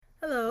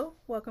Hello,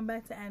 welcome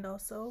back to And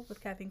Also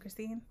with Kathy and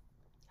Christine.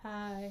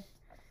 Hi.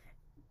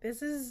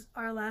 This is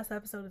our last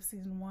episode of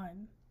season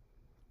 1.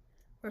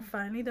 We're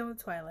finally done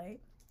with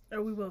Twilight,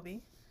 or we will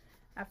be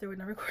after we're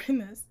done recording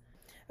this.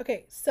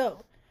 Okay,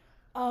 so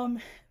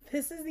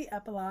this is the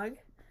epilogue.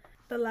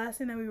 The last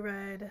thing that we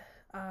read,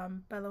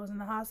 Bella was in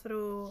the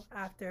hospital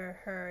after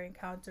her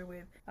encounter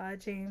with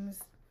James.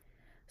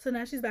 So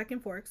now she's back in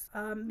Forks.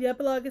 The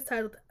epilogue is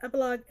titled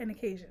Epilogue and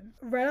Occasion.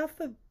 Right off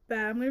the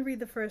bat, I'm going to read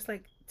the first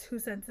 2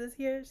 sentences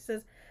here. She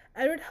says,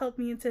 Edward helped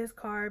me into his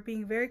car,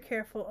 being very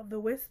careful of the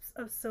wisps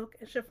of silk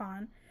and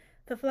chiffon,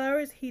 the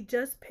flowers he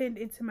just pinned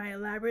into my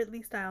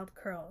elaborately styled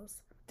curls.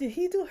 Did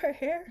he do her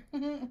hair?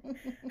 Right?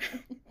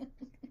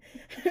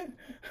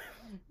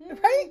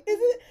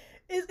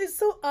 It's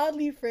so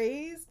oddly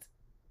phrased.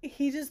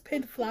 He just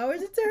pinned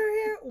flowers into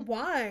her hair?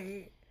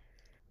 Why?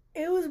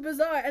 It was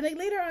bizarre. And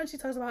later on she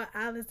talks about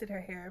how Alice did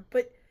her hair,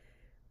 but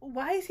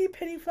why is he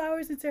pinning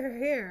flowers into her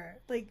hair?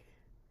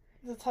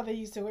 That's how they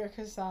used to wear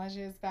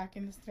corsages back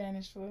in the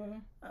Spanish flu.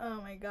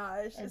 Oh my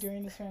gosh. Or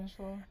during the Spanish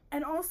flu.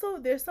 And also,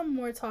 there's some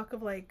more talk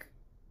of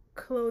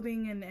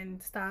clothing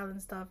and style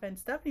and stuff. And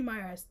Stephanie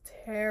Meyer has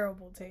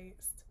terrible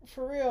taste.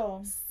 For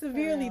real.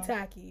 Severely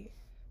tacky.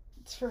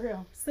 It's for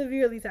real.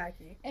 Severely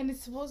tacky. And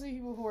it's supposed to be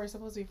people who are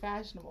supposed to be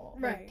fashionable.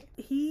 Right.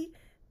 He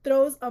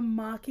throws a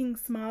mocking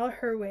smile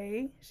her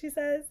way, she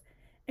says.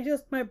 And she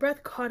goes, my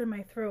breath caught in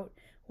my throat.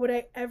 Would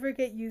I ever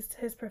get used to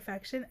his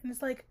perfection? And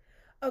it's like,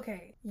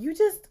 okay, you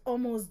just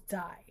almost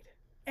died.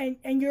 And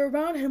you're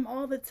around him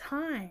all the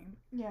time.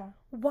 Yeah.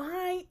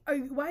 Why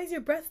is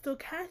your breath still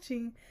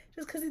catching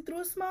just because he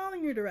threw a smile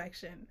in your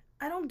direction?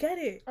 I don't get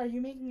it. Are you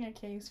making a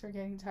case for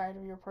getting tired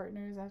of your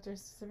partners after a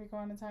specific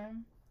amount of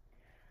time?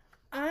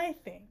 I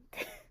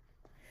think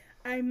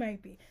I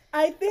might be.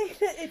 I think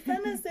that it's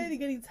not necessarily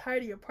getting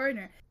tired of your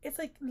partner. It's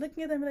like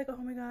looking at them and like,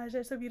 oh my gosh,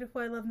 they're so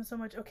beautiful. I love them so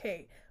much.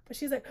 Okay. But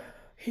she's like,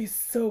 he's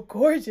so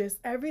gorgeous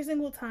every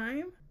single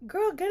time.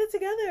 Girl, get it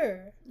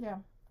together. Yeah.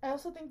 I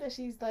also think that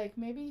she's like,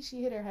 maybe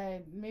she hit her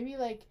head. Maybe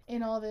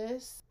in all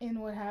this, in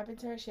what happened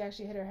to her, she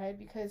actually hit her head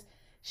because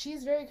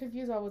she's very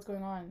confused about what's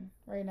going on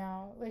right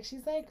now.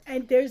 She's like...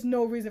 And there's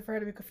no reason for her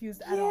to be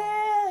confused at all.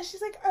 Yeah,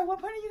 she's like, at what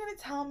point are you going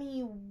to tell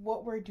me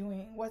what we're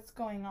doing? What's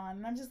going on?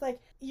 And I'm just like,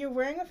 you're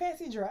wearing a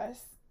fancy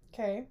dress,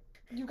 okay?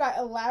 You got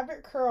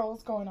elaborate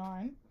curls going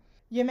on.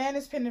 Your man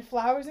is pinning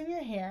flowers in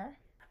your hair.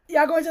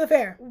 Y'all going to the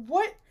fair.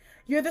 What?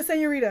 You're the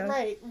senorita.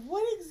 Right.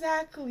 What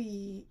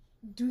exactly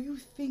do you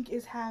think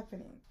is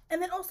happening?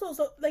 And then also,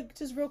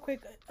 just real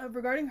quick,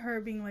 regarding her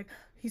being like,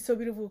 he's so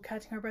beautiful,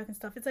 catching her breath and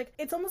stuff.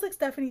 It's almost like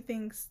Stephanie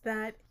thinks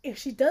that if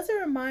she doesn't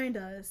remind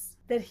us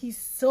that he's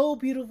so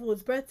beautiful,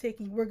 it's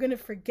breathtaking, we're going to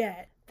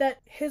forget that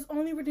his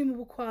only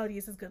redeemable quality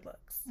is his good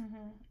looks.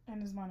 Mm-hmm.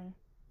 And his money.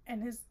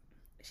 And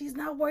she's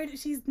not worried.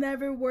 She's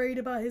never worried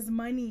about his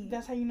money.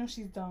 That's how you know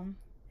she's dumb.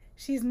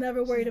 She's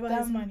never worried about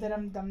his money.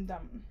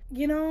 Dumb.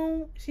 You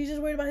know, she's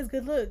just worried about his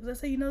good looks. That's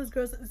how you know this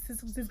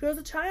girl's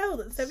a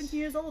child, 17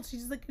 years old.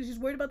 She's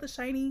worried about the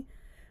shiny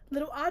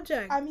little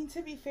object. I mean,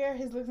 to be fair,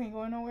 his looks ain't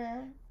going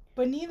nowhere.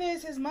 But neither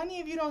is his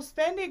money if you don't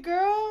spend it,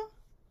 girl.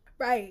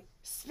 Right.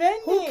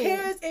 Spend it. Who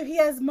cares if he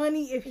has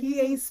money if he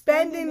ain't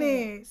spending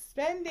it?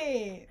 Spend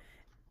it.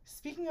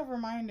 Speaking of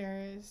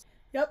reminders.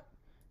 Yep.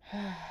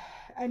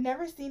 I've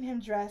never seen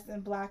him dressed in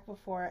black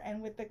before,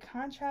 and with the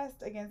contrast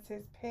against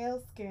his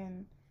pale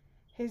skin,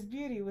 his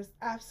beauty was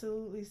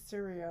absolutely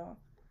surreal.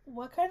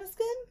 What kind of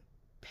skin?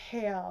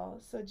 Pale.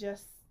 So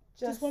just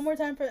one more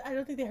time I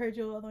don't think they heard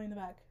you all the way in the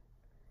back.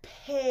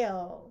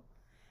 Pale.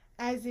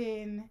 As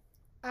in,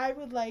 I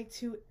would like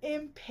to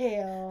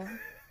impale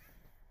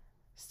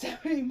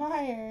Stephanie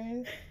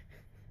Meyer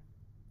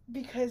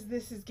because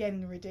this is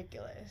getting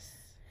ridiculous.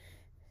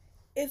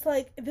 It's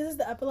like, this is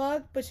the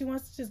epilogue, but she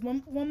wants to just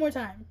one more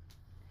time.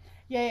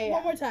 Yeah.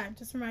 One more time,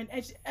 just remind.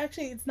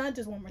 Actually, it's not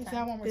just one more time. It's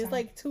not one more time.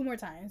 There's 2 more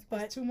times, but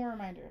there's 2 more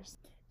reminders.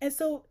 And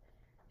so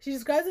she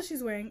describes what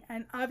she's wearing,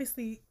 and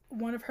obviously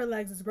one of her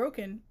legs is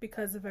broken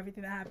because of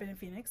everything that happened in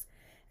Phoenix,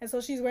 and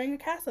so she's wearing a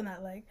cast on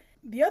that leg.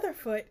 The other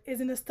foot is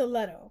in a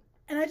stiletto,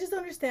 and I just don't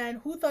understand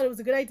who thought it was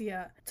a good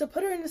idea to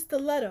put her in a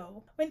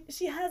stiletto when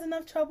she has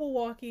enough trouble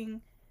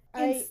walking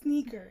in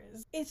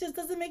sneakers. It just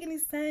doesn't make any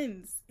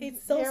sense.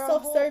 It's so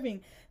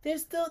self-serving. They're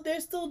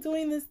still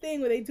doing this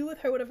thing where they do with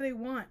her whatever they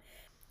want.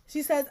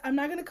 She says, I'm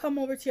not going to come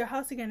over to your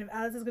house again if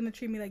Alice is going to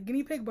treat me like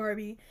guinea pig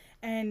Barbie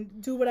and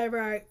do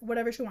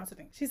whatever she wants to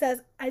do. She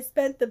says, I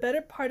spent the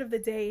better part of the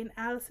day in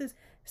Alice's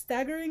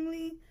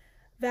staggeringly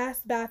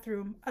vast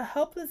bathroom, a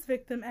helpless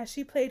victim as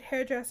she played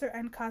hairdresser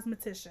and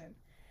cosmetician.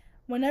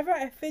 Whenever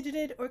I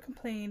fidgeted or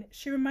complained,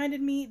 she reminded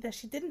me that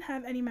she didn't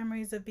have any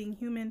memories of being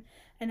human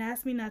and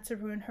asked me not to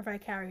ruin her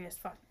vicarious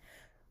fun.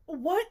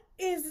 What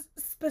is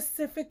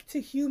specific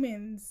to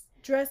humans?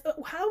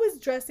 How is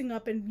dressing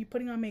up and you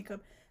putting on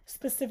makeup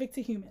specific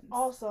to humans?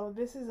 Also,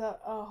 this is a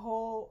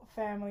whole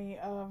family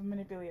of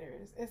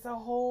manipulators. It's a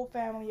whole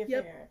family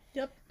affair.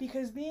 Yep.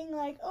 Because being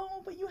like,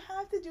 oh, but you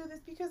have to do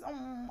this because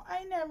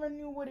I never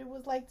knew what it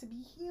was like to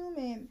be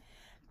human.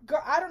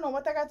 Girl, I don't know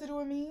what that got to do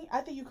with me.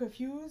 I think you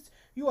confused.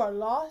 You are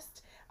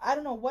lost. I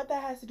don't know what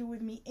that has to do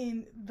with me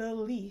in the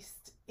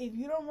least. If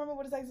you don't remember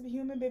what it's like to be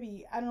human,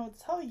 baby, I don't know what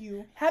to tell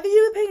you. Haven't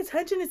you been paying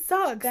attention? It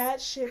sucks.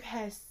 That ship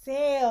has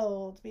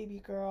sailed, baby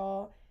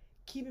girl.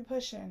 Keep it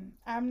pushing.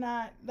 I'm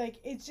not, like,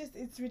 it's just,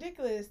 it's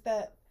ridiculous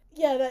that...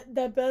 Yeah,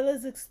 that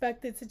Bella's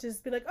expected to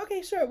just be like,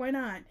 okay, sure, why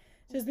not?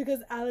 Just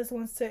because Alice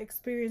wants to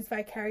experience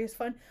vicarious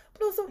fun.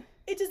 But also,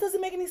 it just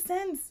doesn't make any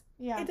sense.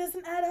 Yeah. It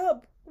doesn't add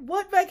up.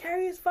 What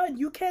vicarious fun?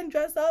 You can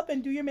dress up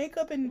and do your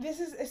makeup and... This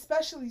is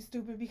especially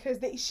stupid because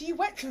she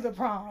went to the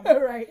prom.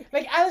 Right.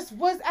 Like, Alice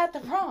was at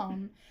the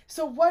prom.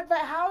 So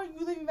how are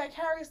you living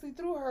vicariously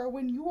through her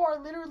when you are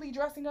literally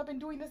dressing up and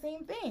doing the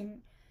same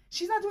thing?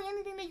 She's not doing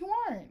anything that you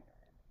aren't.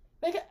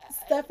 Like,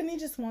 Stephanie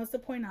just wants to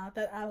point out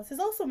that Alice is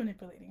also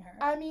manipulating her.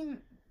 I mean,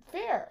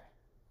 fair.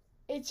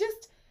 It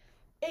just...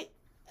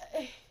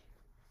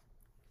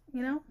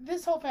 You know?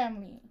 This whole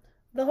family.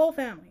 The whole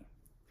family.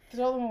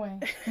 Throw them away.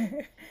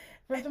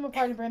 Rip them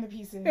apart and burn the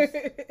pieces.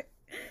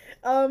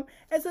 And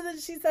so then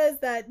she says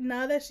that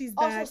now that she's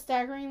back... Also,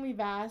 staggeringly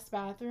vast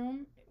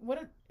bathroom.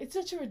 It's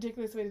such a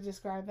ridiculous way to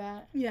describe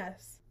that.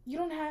 Yes. You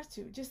don't have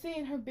to. Just say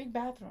in her big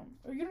bathroom.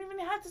 Or you don't even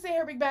have to say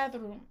her big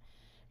bathroom.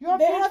 You're on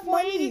They page have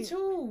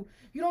 482.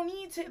 You don't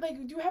need to, like,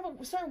 do you have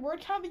a certain word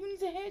count that you need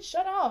to hit?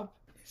 Shut up.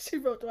 She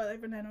wrote Twilight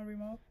for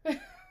NaNoWriMo.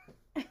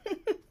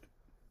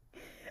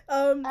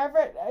 I've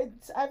read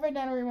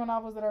NaNoWriMo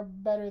novels that are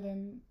better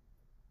than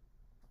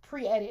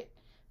pre-edit,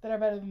 that are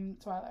better than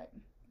Twilight.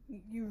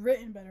 You've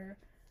written better.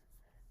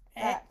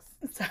 Facts.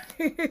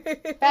 Sorry.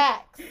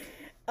 Facts.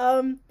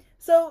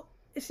 So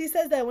she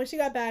says that when she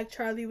got back,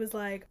 Charlie was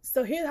like,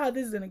 so here's how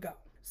this is gonna go.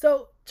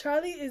 So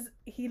Charlie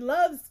he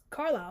loves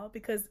Carlisle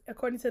because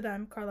according to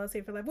them, Carlisle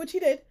saved her life, which he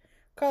did.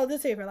 Carlisle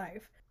did save her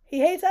life. He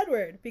hates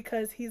Edward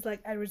because he's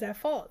like, Edward's at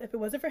fault. If it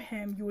wasn't for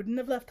him, you wouldn't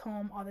have left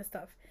home, all this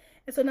stuff.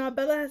 And so now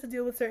Bella has to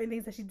deal with certain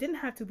things that she didn't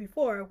have to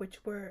before, which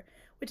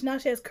now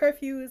she has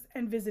curfews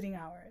and visiting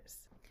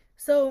hours.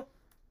 So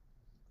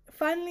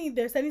finally,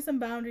 they're setting some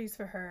boundaries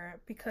for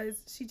her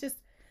because she just,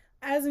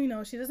 as we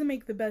know, she doesn't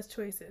make the best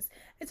choices.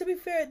 And to be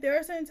fair, there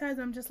are certain times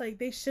I'm just like,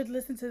 they should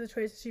listen to the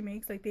choices she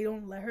makes. Like, they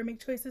don't let her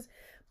make choices.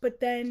 But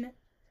then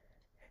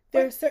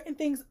there are certain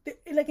things,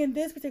 like in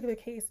this particular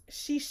case,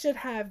 she should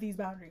have these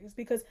boundaries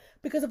because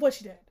of what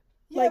she did.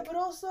 Yeah, like, but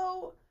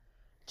also,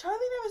 Charlie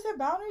never set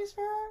boundaries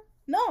for her.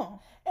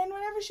 No. And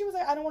whenever she was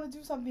like, I don't want to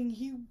do something,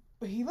 he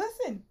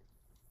listened.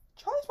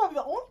 Charlie's probably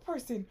the only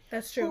person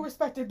That's true. who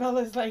respected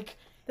Bella's, like,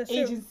 That's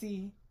agency.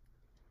 True.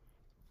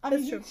 I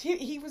mean,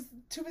 he was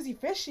too busy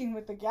fishing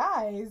with the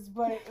guys,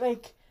 but,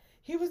 like,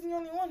 he was the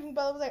only one who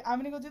Bella was like, I'm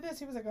going to go do this.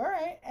 He was like, all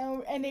right.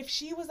 And if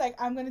she was like,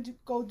 I'm going to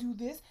go do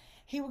this,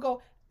 he would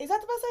go, is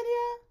that the best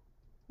idea?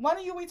 Why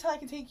don't you wait till I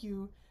can take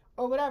you?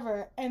 Or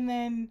whatever. And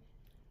then...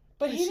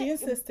 But she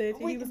insisted.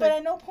 Wait, he was but like,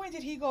 at no point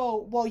did he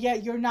go, well, yeah,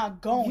 you're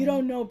not going. You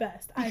don't know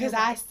best. Because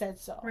I said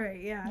so.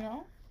 Right, yeah. You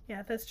know?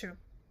 Yeah, that's true.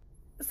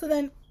 So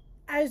then,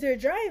 as they're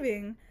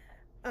driving,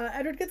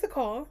 Edward gets a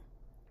call.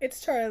 It's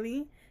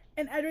Charlie.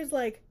 And Edward's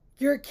like,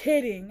 you're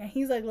kidding. And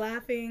he's like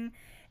laughing.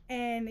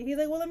 And he's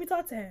like, well, let me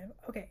talk to him.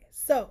 Okay,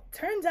 so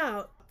turns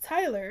out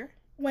Tyler,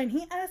 when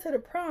he asked her to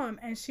prom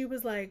and she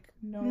was like,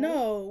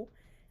 no,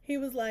 he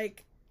was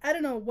like, I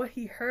don't know what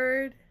he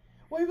heard.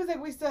 Well, he was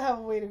like, we still have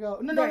a way to go.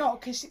 No,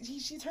 because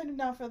she turned him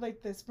down for,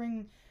 like, the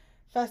spring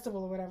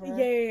festival or whatever.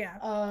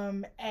 Yeah.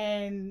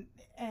 And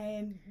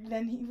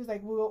then he was like,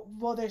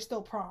 well, there's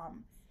still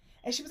prom.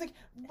 And she was like,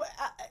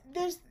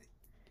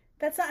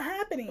 that's not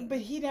happening. But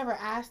he never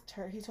asked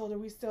her. He told her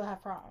we still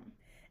have prom.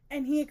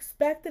 And he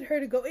expected her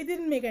to go. It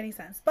didn't make any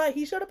sense. But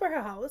he showed up at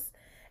her house,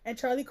 and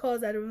Charlie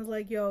calls Edward and was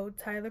like, yo,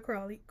 Tyler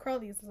Crowley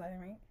is his name,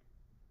 right?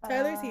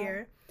 Tyler's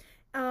here.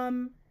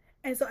 And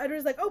so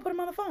Edward's like, oh, put him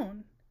on the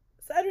phone.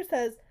 So Edward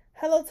says,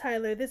 hello,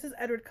 Tyler. This is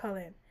Edward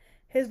Cullen.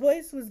 His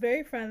voice was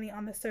very friendly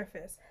on the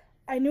surface.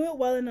 I knew it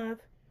well enough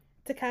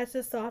to catch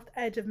the soft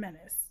edge of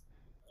menace.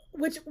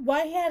 Which,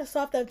 why he had a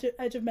soft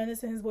edge of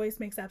menace in his voice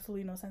makes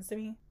absolutely no sense to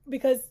me.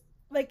 Because,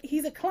 like,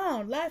 he's a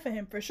clown. Laugh at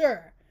him, for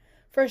sure.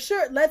 For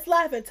sure, let's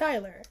laugh at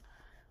Tyler.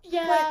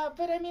 Yeah,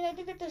 but I mean, I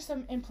think that there's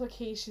some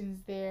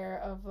implications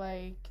there of,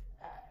 like,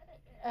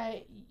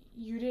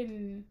 you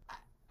didn't...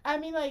 I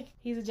mean, like,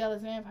 he's a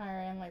jealous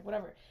vampire and, like,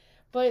 whatever.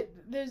 But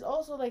there's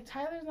also, like,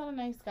 Tyler's not a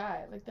nice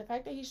guy. Like, the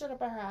fact that he showed up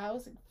at her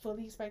house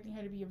fully expecting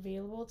her to be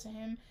available to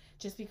him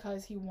just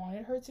because he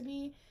wanted her to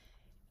be.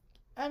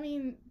 I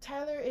mean,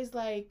 Tyler is,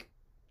 like,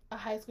 a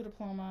high school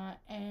diploma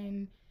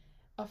and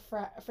a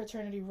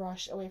fraternity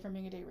rush away from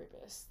being a date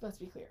rapist. Let's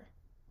be clear.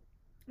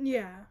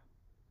 Yeah,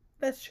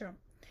 that's true.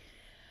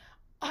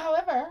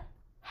 However,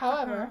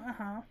 Edward,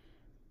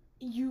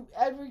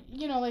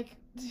 like,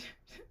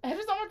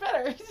 Edward's not much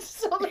better.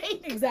 So,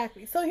 like...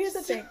 Exactly. So here's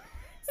the thing.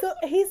 So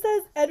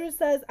Edward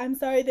says, I'm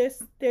sorry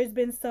there's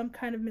been some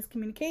kind of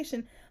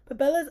miscommunication, but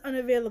Bella's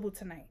unavailable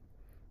tonight.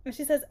 And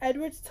she says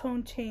Edward's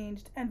tone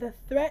changed, and the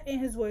threat in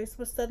his voice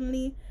was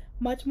suddenly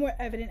much more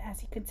evident as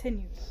he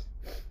continued.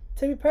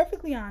 To be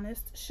perfectly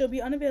honest, she'll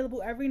be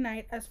unavailable every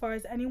night as far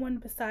as anyone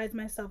besides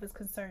myself is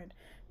concerned.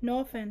 No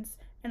offense,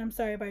 and I'm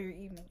sorry about your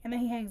evening. And then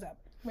he hangs up.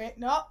 Wait,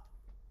 no.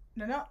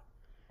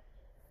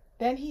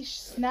 Then he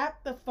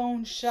snapped the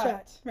phone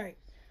shut. Right.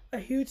 A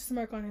huge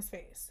smirk on his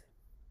face.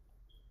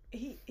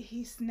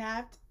 He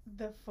snapped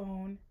the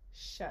phone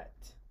shut.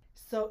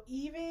 So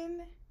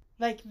even,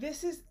 like,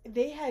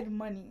 they had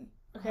money,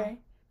 okay? Uh-huh.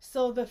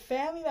 So the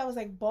family that was,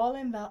 like,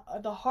 balling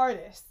the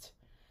hardest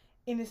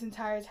in this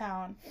entire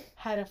town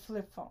had a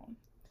flip phone.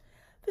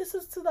 This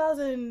was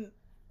 2000,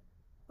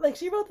 like,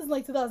 she wrote this in,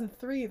 like,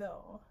 2003,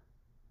 though.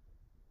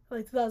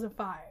 Like,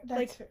 2005. That's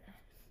like, fair.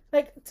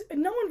 Like,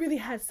 no one really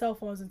had cell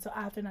phones until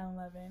after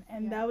 9/11.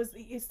 And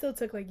it still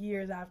took, like,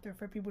 years after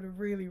for people to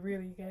really,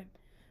 really get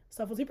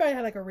cell phones. He probably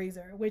had, like, a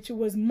Razor, which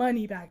was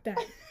money back then.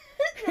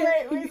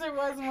 Right, Razor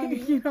was money.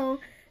 You know,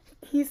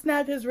 he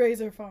snapped his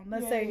Razor phone,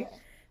 let's say. Yeah.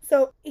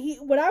 So,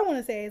 what I want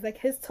to say is, like,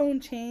 his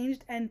tone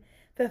changed and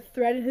the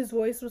threat in his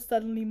voice was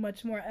suddenly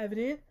much more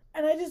evident.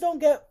 And I just don't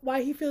get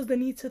why he feels the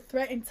need to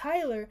threaten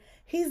Tyler.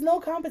 He's no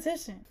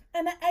competition.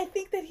 And I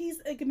think that he's,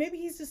 like, maybe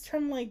he's just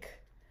trying to, like...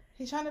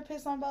 He's trying to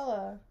piss on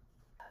Bella.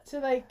 To,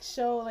 like,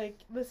 show, like,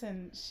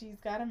 listen, she's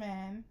got a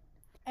man,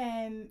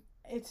 and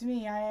it's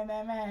me, I am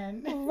that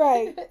man.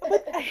 Right.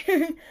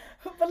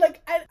 But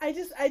like, I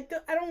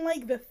don't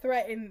like the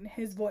threat in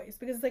his voice,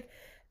 because, like,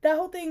 that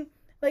whole thing,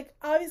 like,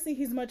 obviously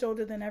he's much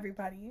older than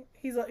everybody.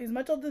 He's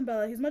much older than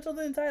Bella. He's much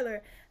older than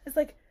Tyler. It's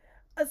like,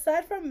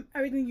 aside from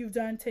everything you've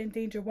done to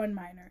endanger one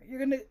minor, you're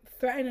going to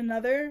threaten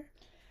another?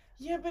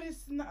 Yeah, but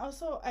it's not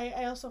also,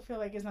 I also feel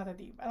like it's not that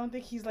deep. I don't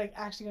think he's, like,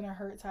 actually going to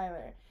hurt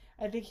Tyler.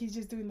 I think he's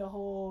just doing the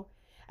whole...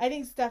 I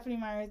think Stephenie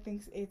Meyer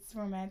thinks it's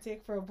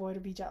romantic for a boy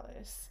to be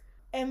jealous.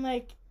 And,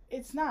 like,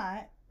 it's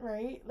not,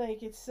 right?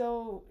 Like, it's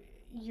so...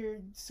 You're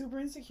super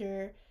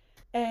insecure.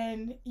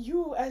 And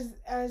you, as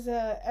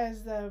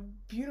a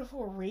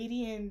beautiful,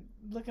 radiant,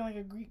 looking like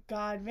a Greek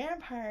god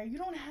vampire, you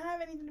don't have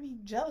anything to be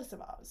jealous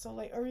about. So,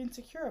 like, or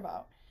insecure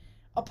about.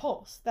 A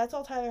pulse. That's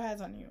all Tyler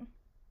has on you.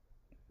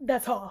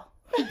 That's all.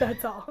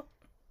 That's all.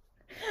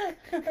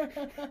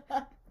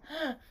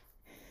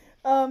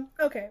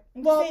 Okay.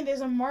 Well, I'm saying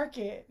there's a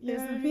market. You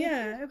know what I mean?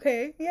 Yeah,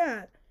 okay,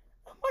 yeah.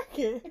 A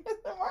market.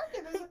 There's a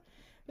market.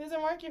 There's a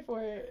market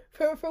for it.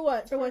 For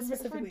what? For what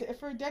specifically?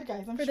 For dead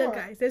guys, I'm sure. For dead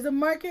guys. There's a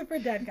market for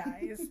dead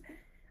guys.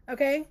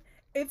 Okay?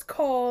 It's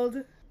called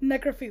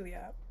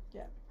necrophilia.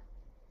 Yeah.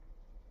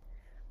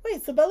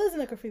 Wait, so Bella's a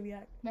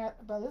necrophiliac.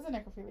 Bella's a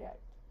necrophiliac.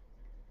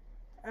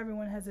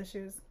 Everyone has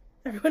issues.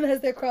 Everyone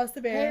has their cross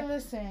to bear. Hey,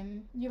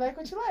 listen. You like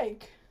what you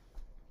like.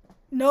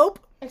 Nope.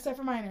 Except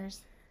for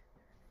minors.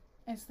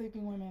 And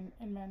sleeping women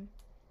and men.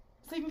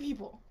 Sleeping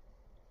people.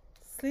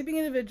 Sleeping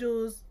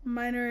individuals,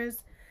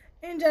 minors,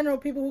 in general,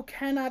 people who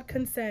cannot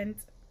consent.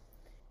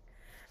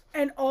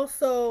 And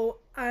also,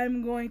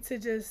 I'm going to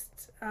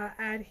just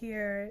add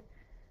here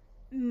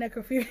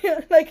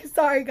necrophilia. Like,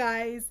 sorry,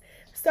 guys.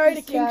 Sorry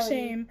to kink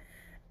shame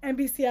and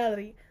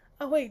bestiality.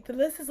 Oh, wait, the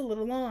list is a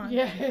little long.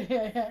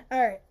 Yeah.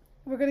 All right,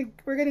 we're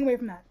getting away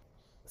from that.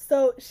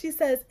 So she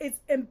says it's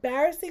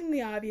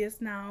embarrassingly obvious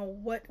now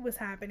what was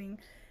happening.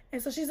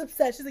 And so she's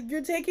upset. She's like,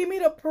 "You're taking me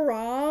to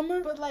prom?"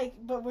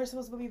 But we're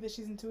supposed to believe that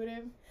she's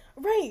intuitive.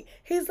 Right.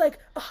 He's like,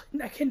 "Oh,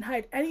 I couldn't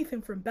hide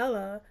anything from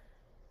Bella."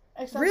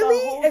 Except really?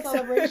 The whole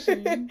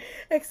celebration.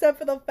 Except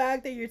for the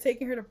fact that you're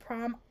taking her to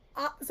prom.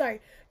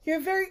 You're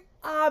very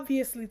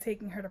obviously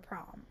taking her to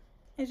prom.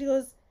 And she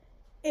goes,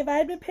 "If I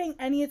had been paying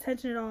any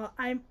attention at all,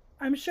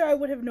 I'm sure I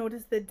would have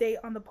noticed the date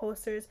on the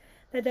posters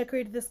that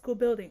decorated the school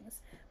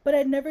buildings. But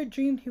I'd never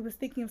dreamed he was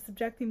thinking of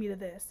subjecting me to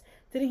this.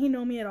 Didn't he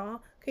know me at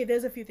all?" Okay,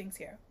 there's a few things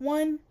here.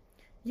 One,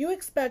 you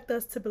expect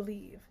us to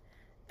believe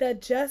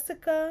that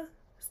Jessica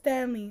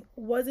Stanley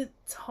wasn't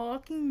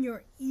talking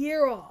your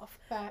ear off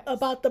Facts.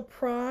 About the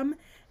prom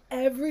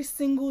every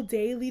single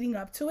day leading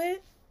up to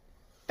it?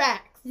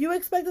 Facts. You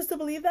expect us to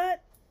believe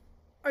that?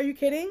 Are you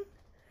kidding?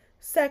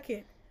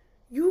 Second,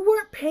 you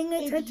weren't paying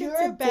attention to dates. If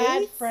you're a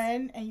bad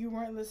friend and you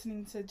weren't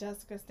listening to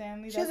Jessica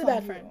Stanley, she's a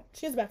bad friend.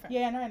 She's a bad friend.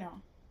 Yeah, I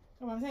know.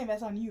 What I'm saying,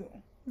 that's on you.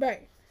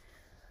 Right.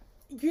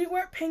 You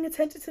weren't paying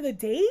attention to the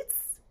dates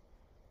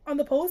on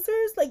the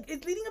posters? Like,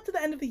 it's leading up to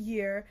the end of the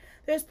year.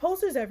 There's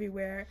posters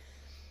everywhere.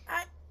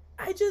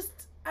 I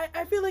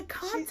feel like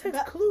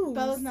context clues.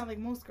 Bella's not like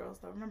most girls,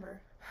 though,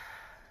 remember?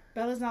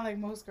 Bella's not like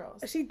most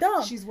girls. She's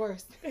dumb. She's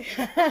worse.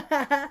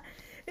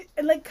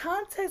 And, like,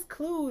 context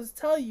clues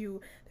tell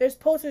you there's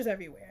posters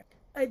everywhere.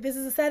 Like, this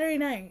is a Saturday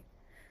night.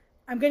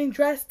 I'm getting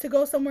dressed to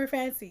go somewhere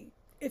fancy.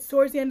 It's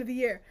towards the end of the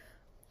year.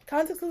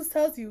 Context clues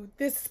tells you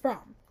this is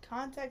prom.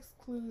 Context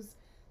clues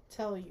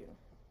tell you.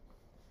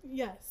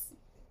 Yes.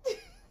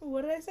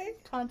 What did I say?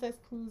 Context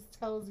clues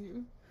tells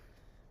you.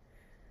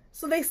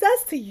 So they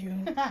says to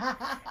you,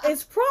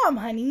 it's prom,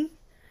 honey.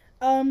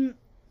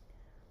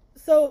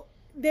 So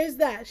there's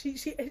that.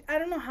 She I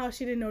don't know how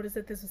she didn't notice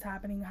that this was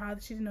happening, how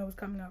she didn't know it was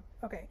coming up.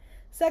 Okay.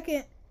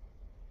 Second,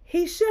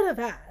 he should have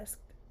asked.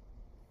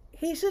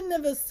 He shouldn't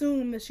have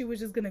assumed that she was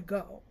just gonna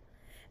go.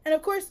 And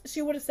of course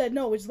she would have said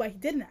no, which is why he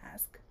didn't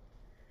ask.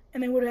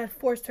 And then would have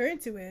forced her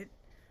into it.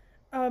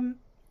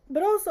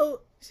 But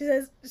also, she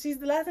says,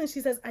 the last thing she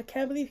says, "I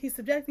can't believe he's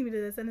subjecting me to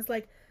this." And it's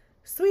like,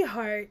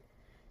 sweetheart,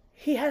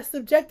 he has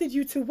subjected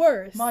you to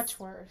worse. Much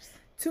worse.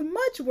 To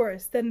much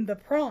worse than the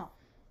prom.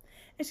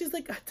 And she's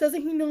like,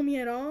 doesn't he know me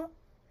at all?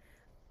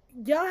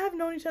 Y'all have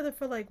known each other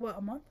for like, what,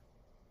 a month?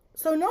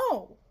 So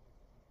no.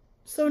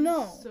 So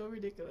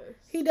ridiculous.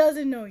 He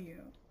doesn't know you.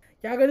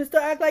 Y'all gonna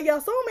still act like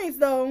y'all soulmates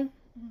though.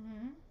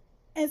 Mm-hmm.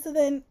 And so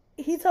then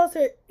he tells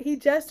her, he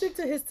gestured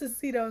to his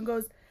tuxedo and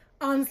goes,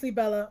 honestly,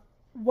 Bella,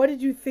 what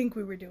did you think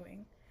we were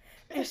doing?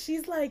 And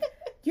she's like,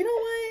 you know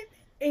what?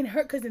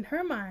 Because in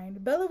her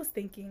mind, Bella was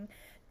thinking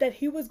that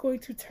he was going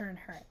to turn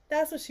her.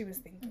 That's what she was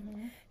thinking.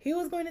 Mm-hmm. He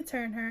was going to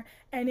turn her,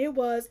 and it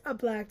was a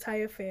black tie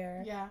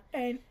affair. Yeah.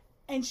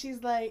 And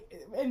she's like,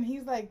 and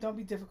he's like, don't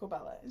be difficult,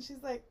 Bella. And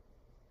she's like,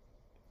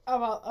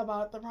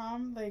 about the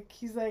prom, like,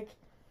 he's like,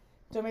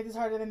 don't make this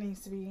harder than it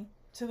needs to be.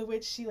 To the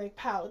which she like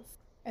pouts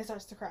and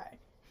starts to cry.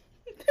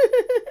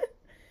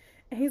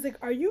 And he's like,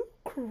 are you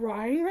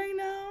crying right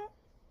now?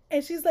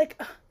 And she's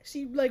like,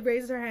 she like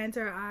raises her hand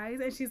to her eyes,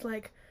 and she's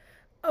like,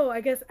 oh,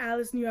 I guess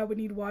Alice knew I would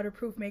need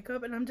waterproof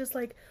makeup. And I'm just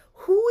like,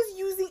 who's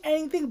using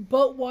anything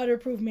but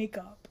waterproof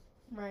makeup?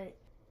 Right.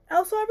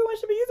 Also, everyone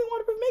should be using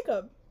waterproof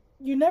makeup.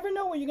 You never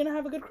know when you're gonna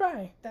have a good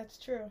cry. That's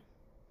true.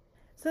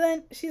 So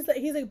then he's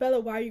like, Bella,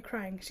 why are you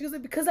crying? She goes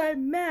like, because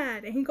I'm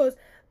mad. And he goes,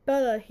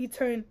 Bella, he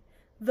turned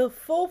the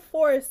full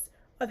force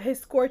of his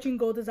scorching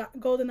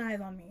golden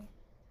eyes on me.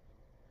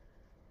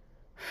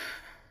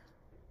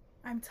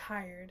 I'm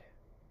tired.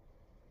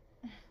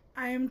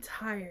 I am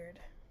tired.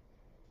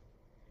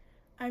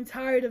 I'm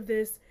tired of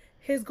this.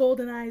 His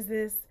golden eyes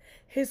this.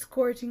 His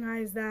scorching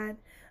eyes that.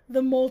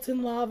 The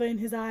molten lava in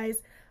his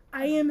eyes.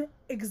 I am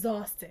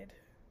exhausted.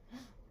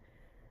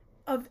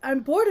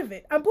 I'm bored of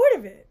it.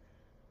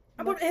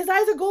 His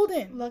eyes are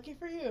golden. Lucky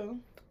for you.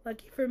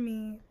 Lucky for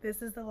me,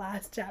 this is the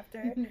last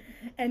chapter.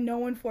 And no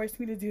one forced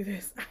me to do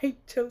this. I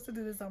chose to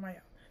do this on my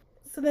own.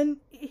 So then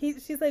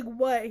she's like,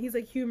 what? He's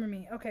like, humor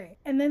me. Okay.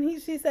 And then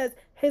she says,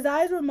 his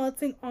eyes were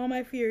melting all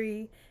my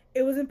fury.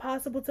 It was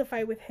impossible to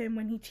fight with him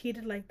when he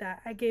cheated like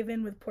that. I gave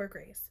in with poor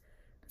grace.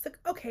 It's like,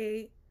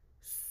 okay,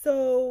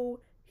 so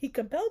he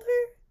compelled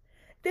her?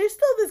 There's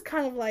still this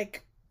kind of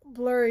like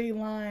blurry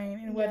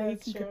line in whether he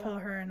can compel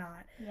her or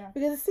not. Yeah.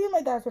 Because it seemed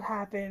like that's what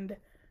happened.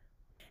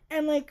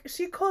 And like,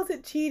 she calls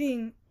it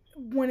cheating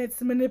when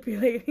it's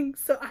manipulating.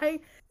 So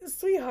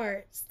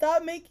sweetheart,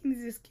 stop making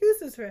these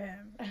excuses for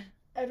him.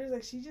 Edward's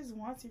like, she just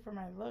wants you for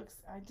my looks.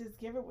 I just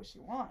give her what she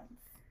wants.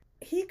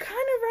 He kind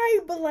of right,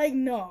 but like,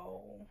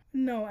 no.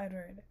 No,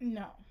 Edward.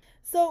 No.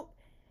 So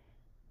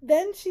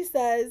then she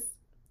says,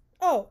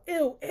 oh,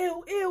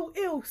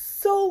 ew,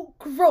 so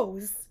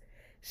gross.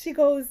 She's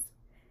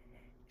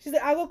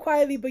like, I'll go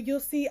quietly, but you'll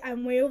see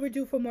I'm way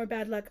overdue for more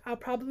bad luck. I'll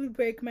probably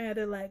break my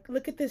other leg.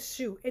 Look at this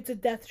shoe. It's a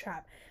death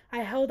trap. I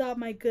held out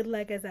my good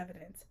leg as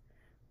evidence.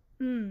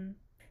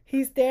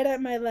 He stared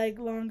at my leg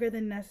longer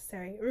than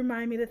necessary.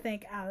 Remind me to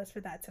thank Alice for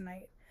that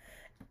tonight.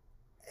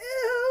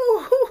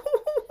 Ew.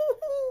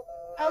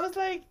 I was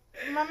like,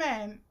 my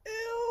man,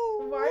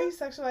 Ew. Why are you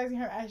sexualizing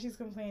her as she's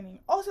complaining?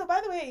 Also, by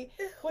the way,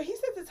 what he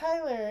said to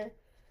Tyler,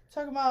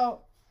 talking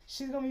about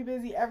she's going to be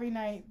busy every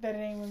night, that it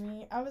ain't with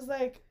me. I was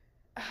like,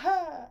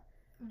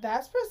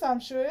 that's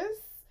presumptuous.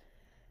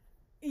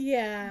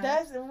 Yeah.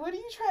 What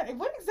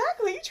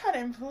exactly are you trying to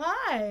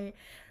imply?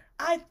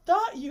 I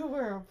thought you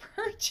were a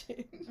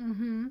virgin.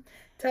 Mm-hmm.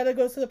 Tyler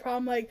goes to the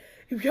prom like,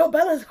 yo,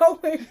 Bella's home.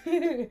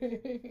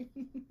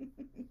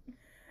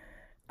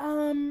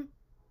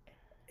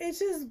 It's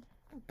just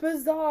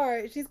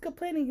bizarre. She's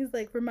complaining. He's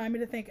like, remind me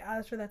to thank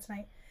Alice for that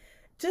tonight.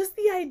 Just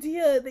the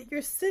idea that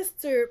your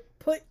sister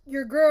put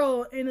your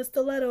girl in a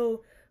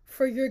stiletto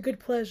for your good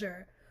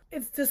pleasure.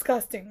 It's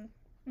disgusting.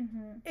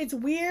 Mm-hmm. It's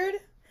weird.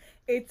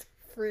 It's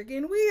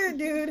freaking weird,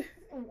 dude.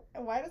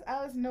 Why does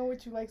Alice know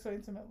what you like so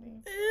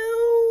intimately?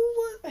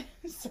 Ew.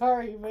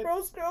 Sorry, but...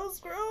 Gross. I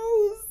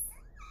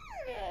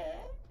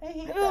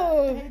hate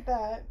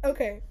that.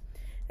 Okay.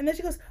 And then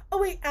she goes,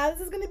 oh wait, Alice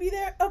is going to be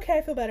there? Okay,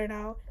 I feel better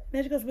now. And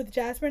then she goes, with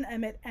Jasper and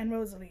Emmett and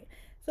Rosalie.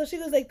 So she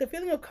goes, like, the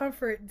feeling of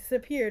comfort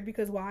disappeared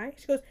because why?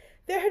 She goes,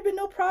 there had been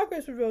no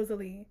progress with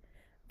Rosalie.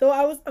 So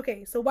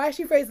why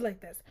she phrased it like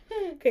this?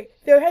 Okay,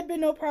 there had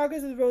been no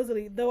progress with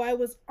Rosalie, though I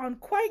was on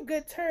quite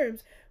good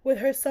terms with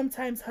her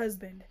sometimes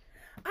husband.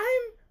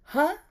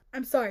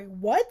 I'm sorry,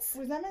 what?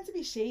 Was that meant to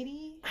be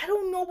shady? I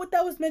don't know what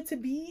that was meant to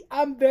be.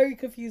 I'm very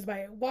confused by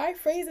it. Why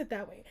phrase it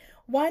that way?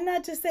 Why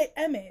not just say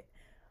Emmett?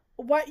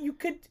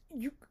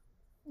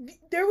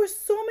 There were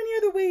so many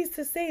other ways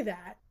to say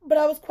that. But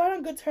I was quite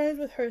on good terms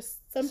with her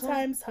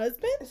sometimes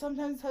husband?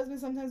 Sometimes husband,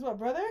 sometimes what,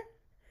 brother?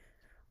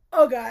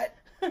 Oh, God.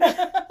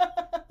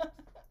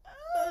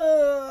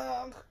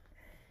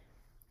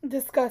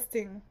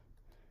 Disgusting.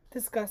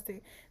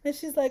 Then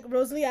she's like,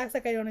 Rosalie acts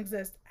like I don't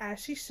exist.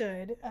 As she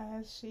should.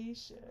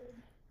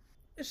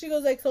 She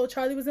goes like, so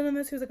Charlie was in on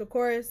this? He was like, of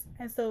course.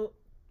 And so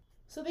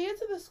they get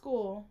to the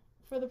school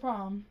for the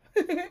prom.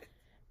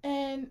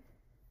 And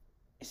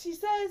she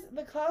says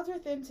the clouds were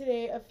thin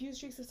today, a few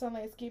streaks of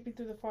sunlight escaping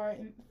through the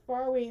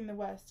far away in the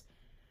west.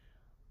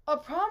 A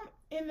prom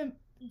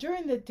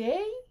during the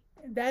day?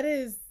 That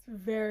is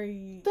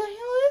very... The hell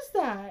is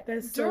that?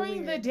 That's so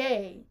during weird. the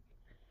day.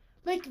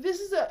 Like, this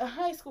is a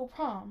high school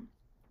prom.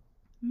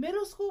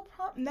 Middle school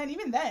prom? Not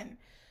even then.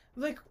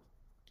 Like,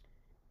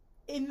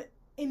 in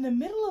the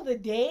middle of the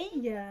day?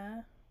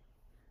 Yeah.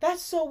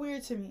 That's so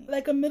weird to me.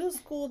 Like a middle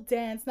school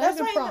dance, not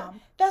even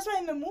prom. That's why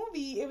in the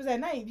movie, it was at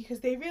night, because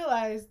they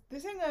realized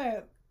this ain't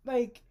gonna,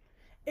 like...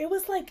 It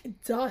was like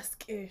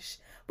dusk-ish.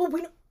 But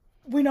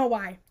we know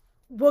why.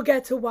 We'll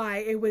get to why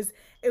it was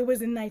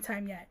in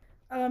nighttime yet.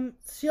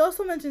 She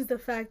also mentions the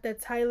fact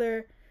that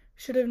Tyler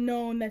should have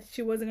known that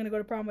she wasn't going to go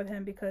to prom with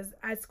him, because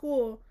at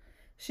school,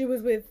 she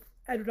was with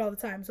Edward all the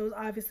time. So it was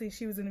obviously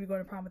she was going to be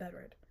going to prom with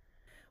Edward.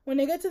 When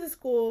they get to the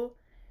school,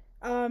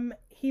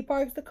 he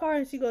parks the car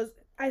and she goes,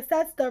 I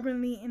sat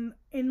stubbornly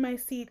in my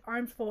seat,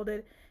 arms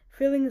folded,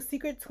 feeling a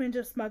secret twinge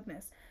of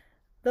smugness.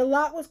 The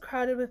lot was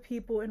crowded with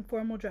people in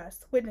formal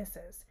dress,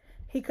 witnesses.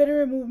 He couldn't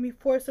remove me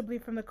forcibly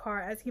from the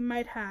car, as he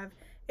might have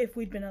if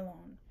we'd been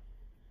alone.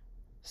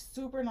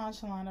 Super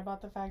nonchalant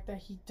about the fact that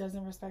he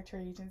doesn't respect her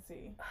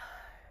agency.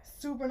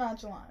 Super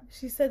nonchalant.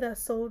 She said that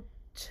so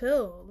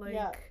chill,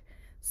 like,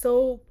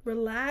 so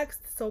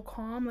relaxed, so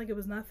calm, like it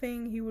was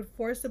nothing. He would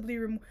forcibly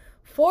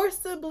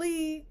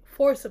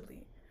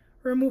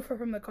remove her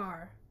from the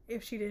car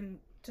if she didn't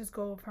just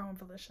go of her own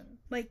volition.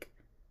 Like,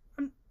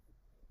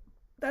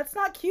 that's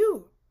not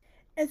cute.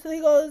 And so he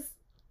goes,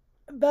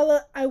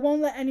 Bella, I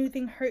won't let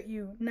anything hurt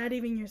you, not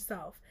even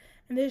yourself.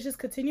 And there's just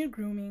continued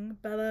grooming.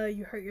 Bella,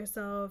 you hurt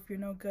yourself. You're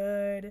no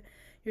good.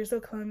 You're so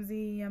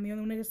clumsy. I'm the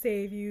only one who can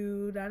save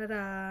you. Da da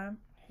da.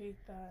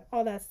 Hate that.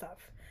 All that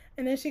stuff.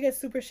 And then she gets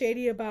super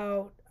shady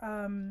about,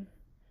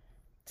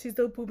 she's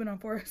still pooping on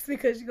Forks,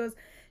 because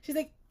she's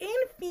like, in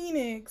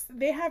Phoenix,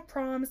 they have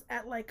proms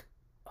at like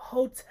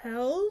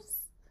hotels.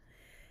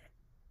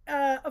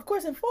 Of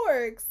course, in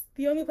Forks,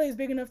 the only place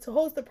big enough to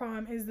host the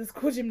prom is the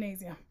school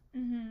gymnasium.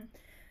 Mm-hmm.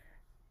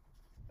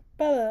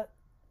 Bella,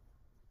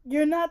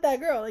 you're not that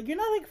girl. Like, you're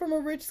not like from a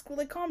rich school.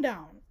 Like, calm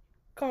down.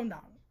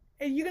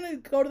 And you're gonna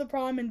go to the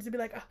prom and to be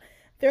like, oh,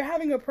 they're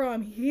having a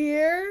prom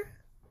here.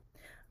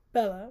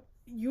 Bella,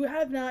 you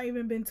have not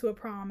even been to a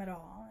prom at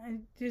all,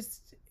 and it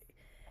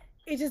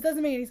just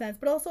doesn't make any sense.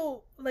 But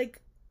also,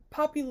 like,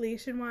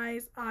 population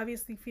wise,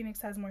 obviously Phoenix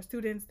has more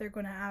students. They're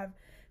gonna have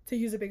to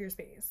use a bigger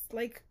space.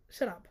 Like,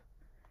 shut up.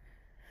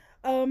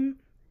 And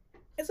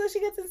so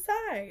she gets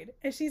inside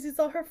and she sees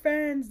all her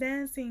friends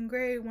dancing.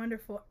 Great,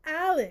 wonderful.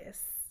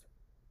 Alice.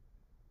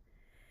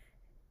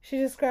 She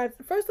describes,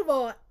 first of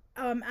all,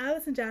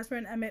 Alice and Jasper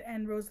and Emmett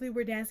and Rosalie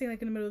were dancing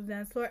like in the middle of the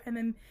dance floor, and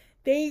then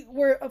they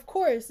were, of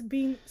course,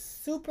 being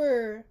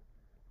super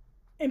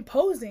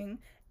imposing,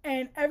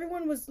 and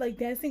everyone was like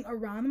dancing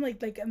around them,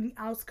 like on the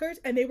outskirts,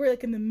 and they were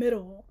like in the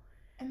middle,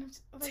 and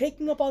like,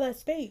 taking up all that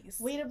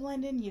space. Way to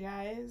blend in, you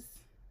guys.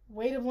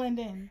 Way to blend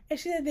in. And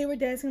she said they were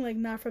dancing like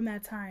not from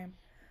that time.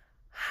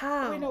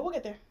 How? Wait, no, we'll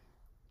get there.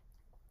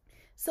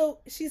 So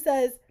she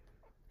says,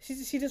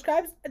 she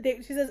describes,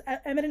 she says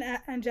Emmett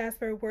and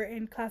Jasper were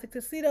in classic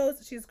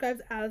tuxedos. She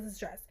describes Alice's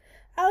dress.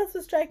 Alice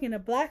was striking in a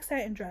black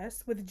satin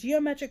dress with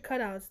geometric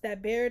cutouts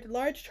that bared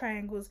large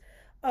triangles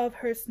of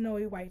her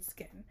snowy white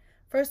skin.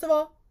 First of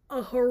all,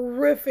 a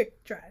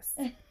horrific dress.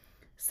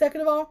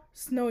 Second of all,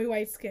 snowy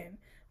white skin.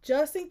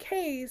 Just in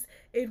case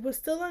it was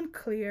still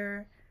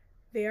unclear,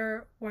 they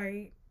are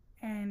white,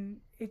 and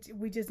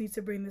we just need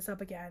to bring this up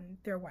again.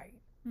 They're white.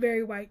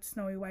 Very white,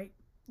 snowy white,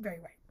 very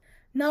white.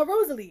 Now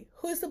Rosalie,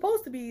 who is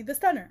supposed to be the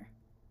stunner.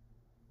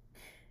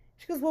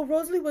 She goes, well,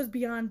 Rosalie was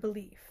beyond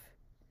belief.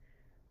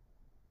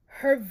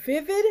 Her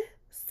vivid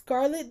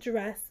scarlet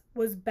dress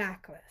was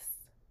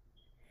backless,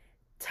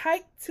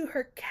 tight to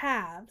her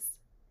calves,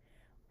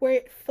 where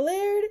it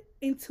flared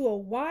into a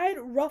wide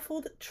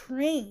ruffled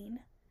train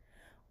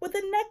with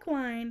a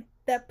neckline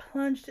that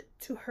plunged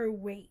to her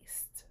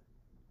waist.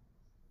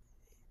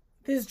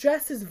 This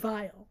dress is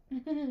vile.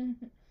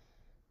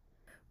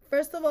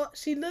 First of all,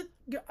 she looked...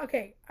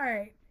 Okay,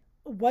 alright.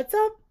 What's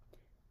up?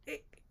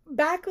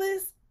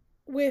 Backless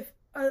with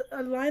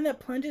a line that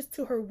plunges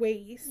to her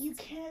waist. You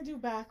can't do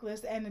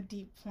backless and a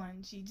deep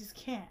plunge. You just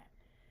can't.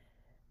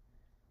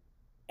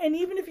 And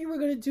even if you were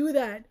going to do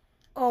that,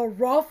 a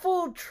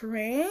ruffled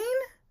train?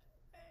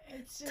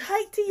 It's just...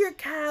 Tight to your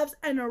calves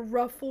and a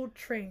ruffled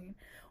train.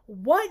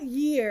 What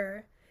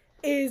year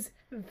is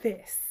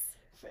this?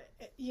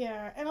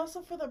 Yeah, and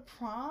also for the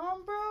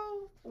prom,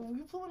 bro? Were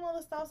you pulling all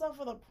the stops out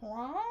for the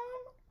prom?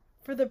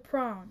 For the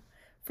prom.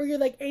 For your,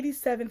 like,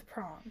 87th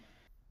prom.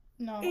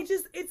 No. It's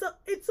a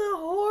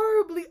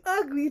horribly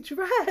ugly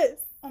dress.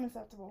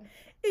 Unacceptable.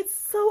 It's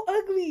so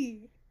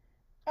ugly.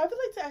 I would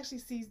like to actually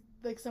see,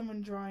 like,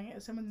 someone drawing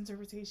it, someone's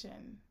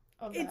interpretation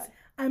of that.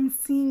 I'm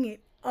seeing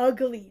it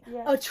ugly.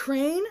 Yeah. A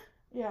train?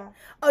 Yeah.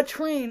 A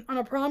train on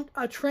a prom?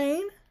 A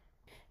train?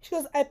 She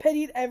goes, I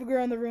pitied every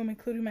girl in the room,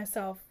 including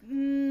myself.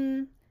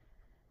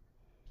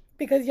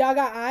 Because y'all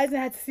got eyes and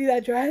had to see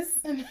that dress?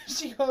 And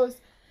she goes,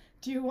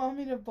 do you want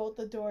me to bolt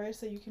the doors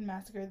so you can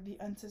massacre the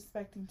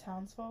unsuspecting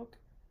townsfolk?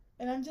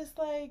 And I'm just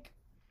like,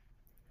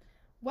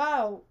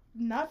 wow,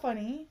 not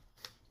funny.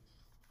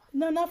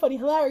 No, not funny.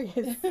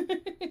 Hilarious.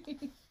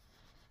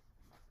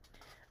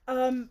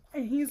 And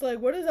he's like,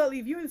 "Where does that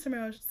leave you in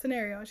the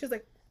scenario?" And she's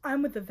like,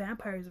 "I'm with the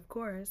vampires, of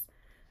course."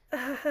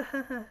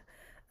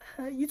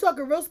 You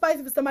talking real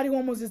spicy for somebody who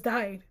almost just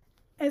died.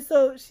 And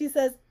so she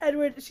says,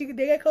 Edward, they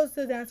get close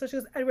to the dance, so she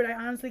goes, Edward, I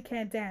honestly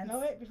can't dance. No,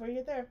 wait, before you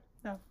get there.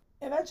 No.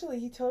 Eventually,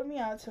 he towed me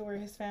out to where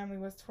his family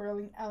was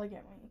twirling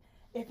elegantly,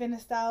 if in a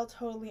style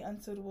totally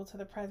unsuitable to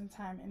the present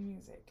time in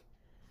music.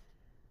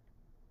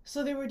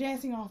 So they were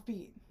dancing off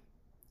beat.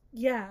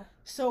 Yeah.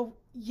 So,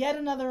 yet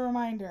another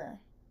reminder.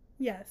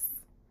 Yes.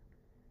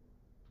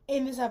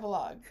 In this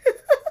epilogue.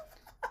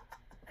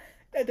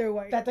 That they're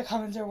white. That the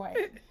Cullens are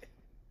white.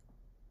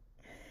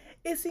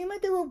 It seemed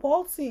like they were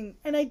waltzing,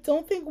 and I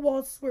don't think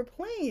waltzes were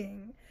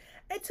playing.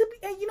 And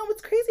you know what's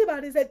crazy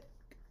about it is that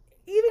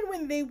even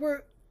when they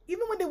were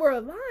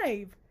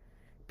alive,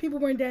 people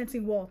weren't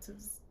dancing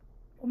waltzes.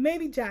 Well,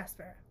 maybe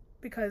Jasper,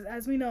 because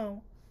as we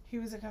know, he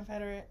was a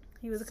Confederate.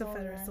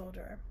 Confederate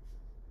soldier.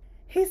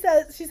 She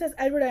says,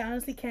 Edward, I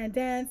honestly can't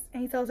dance,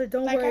 and he tells her,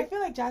 don't worry. I feel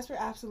like Jasper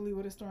absolutely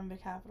would have stormed the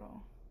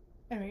Capitol.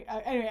 Anyway,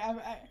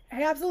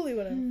 he absolutely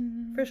would have,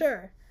 for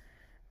sure.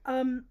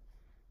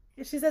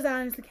 She says, I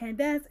honestly can't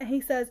dance. And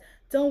he says,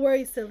 don't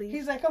worry, silly.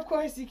 He's like, of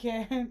course you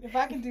can. If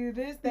I can do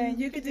this, then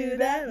you can do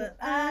that. But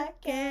I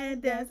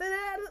can't dance.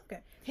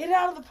 Okay. Hit it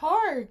out of the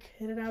park.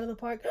 Hit it out of the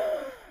park.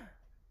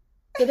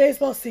 The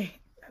baseball scene.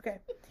 Okay.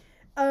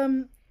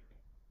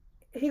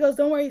 He goes,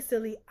 don't worry,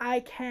 silly.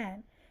 I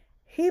can.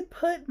 He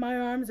put my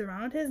arms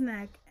around his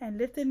neck and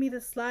lifted me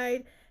to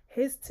slide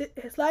his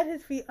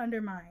feet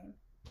under mine.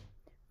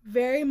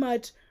 Very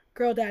much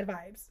girl dad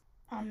vibes.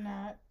 I'm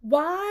not.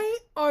 Why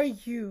are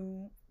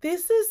you...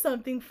 This is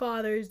something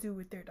fathers do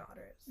with their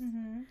daughters.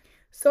 Mm-hmm.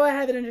 So I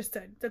haven't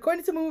understood.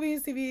 According to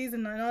movies, TVs,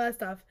 and all that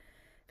stuff,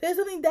 there's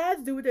something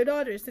dads do with their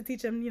daughters to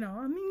teach them,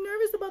 I'm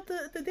nervous about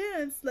the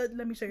dance. Let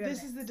me show you.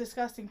 This is the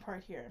disgusting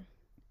part here.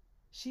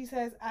 She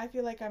says, I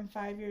feel like I'm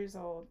 5 years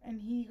old. And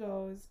he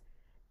goes,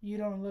 you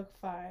don't look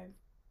 5.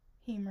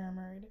 He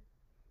murmured,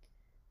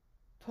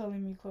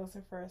 pulling me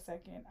closer for a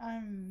second.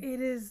 It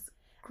is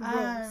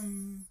gross.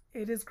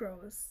 It is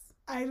gross.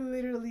 I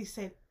literally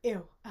said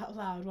ew out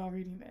loud while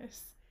reading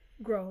this.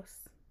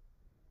 Gross.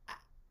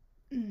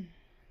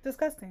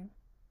 Disgusting.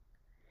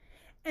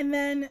 And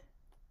then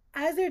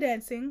as they're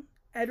dancing,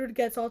 Edward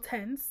gets all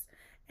tense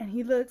and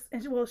he looks,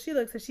 and she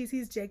looks and she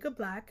sees Jacob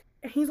Black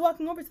and he's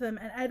walking over to them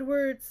and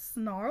Edward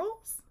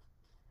snarls.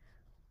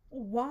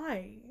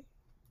 Why?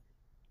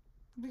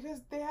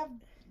 Because they have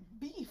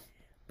beef.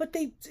 But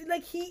they,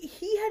 like,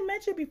 he had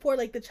mentioned before,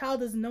 like, the child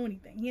doesn't know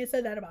anything. He had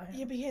said that about him.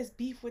 Yeah, but he has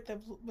beef with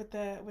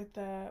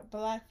the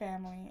Black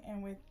family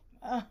and with,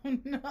 oh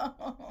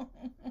no.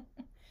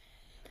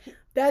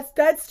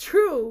 That's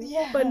true.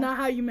 Yeah. But not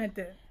how you meant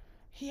it.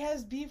 He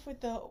has beef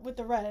with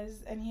the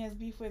Res, and he has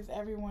beef with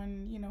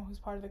everyone, who's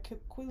part of the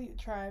Quileute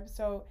tribe.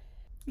 So,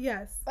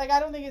 yes. Like, I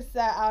don't think it's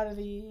that out of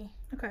the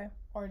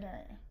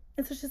ordinary.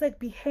 And so she's like,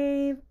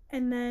 behave.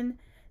 And then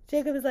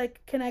Jacob is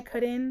like, can I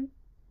cut in?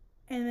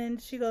 And then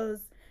she goes,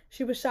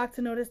 she was shocked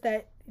to notice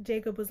that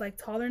Jacob was like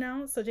taller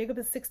now. So Jacob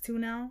is 6'2"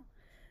 now.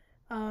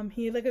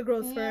 He had like a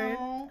growth spurt.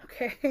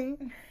 Okay.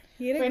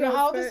 He had a growth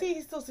how old spurt. is he?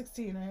 He's still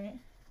 16, right?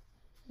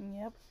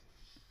 Yep.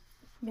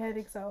 Yeah, I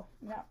think so.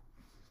 Yeah.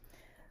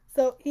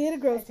 So he had a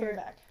growth spurt.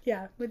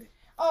 Yeah.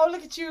 Oh,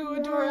 look at you,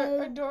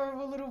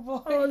 adorable little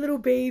boy. Oh, little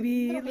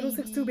baby, little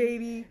 6'2"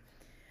 baby.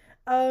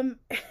 And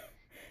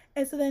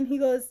so then he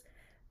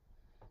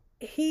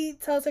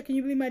tells her, can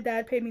you believe my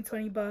dad paid me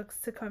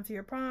 $20 to come to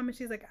your prom? And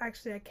she's like,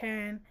 actually, I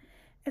can.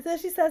 And so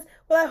she says,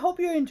 well, I hope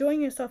you're enjoying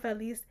yourself at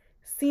least.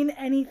 Seen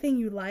anything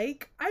you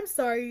like? I'm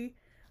sorry.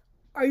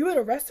 Are you at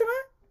a restaurant?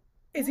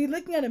 Is he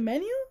looking at a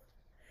menu?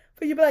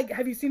 For you to be like,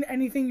 have you seen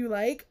anything you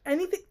like?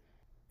 Anything?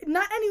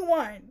 Not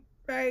anyone,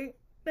 right?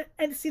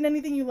 And seen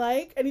anything you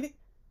like? Anything?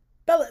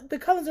 Bella, the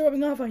colors are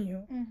rubbing off on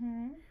you.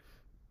 Mm-hmm.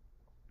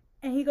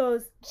 And he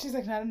goes, she's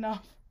like, not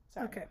enough.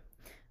 Sorry. Okay.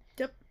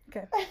 Yep.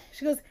 Okay.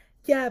 She goes,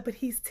 yeah, but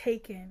he's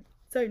taken.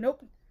 Sorry,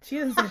 nope. She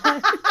doesn't say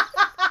that.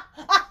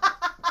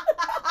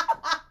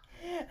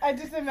 I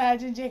just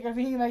imagine Jacob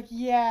being like,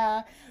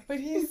 yeah,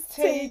 but he's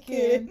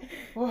taken.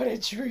 What a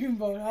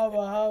dreamboat.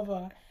 Hubba,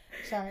 hubba.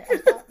 Sorry.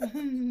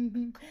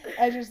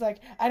 I just like,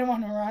 I don't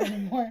want him around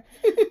anymore.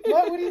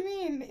 What do you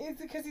mean? It's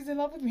because he's in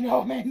love with me.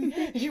 No, man.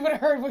 If you would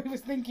have heard what he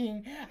was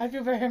thinking, I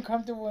feel very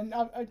uncomfortable and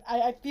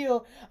I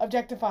feel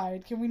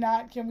objectified. Can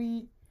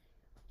we?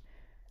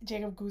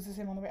 Jacob gooses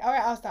him on the way. All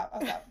right, I'll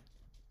stop.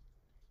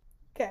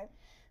 Okay.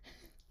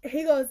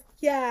 He goes,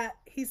 yeah,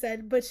 he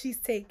said, but she's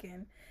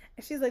taken.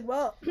 And she's like,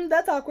 well,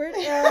 that's awkward.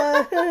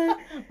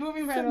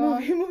 Moving right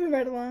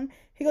along.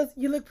 He goes,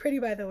 you look pretty,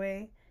 by the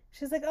way.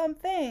 She's like,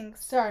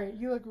 thanks. Sorry,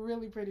 you look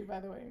really pretty,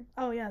 by the way.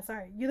 Oh, yeah,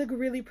 sorry. You look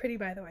really pretty,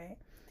 by the way.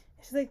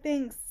 She's like,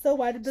 thanks. So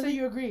why did Billy... So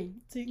you agree?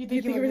 So you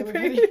think you're really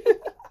pretty?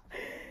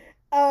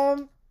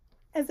 And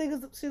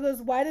so she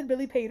goes, why did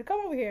Billy pay you to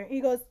come over here?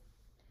 He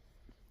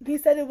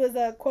said it was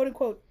a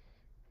quote-unquote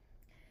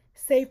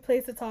safe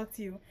place to talk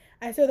to you.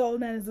 I swear the old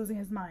man is losing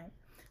his mind.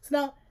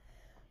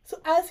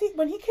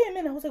 When he came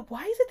in, I was like,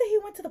 why is it that he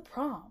went to the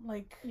prom?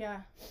 Like,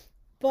 yeah.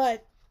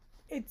 But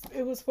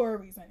it was for a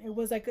reason. It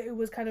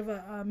was kind of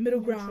a middle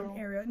ground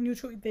area,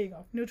 neutral. There you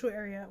go, neutral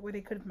area where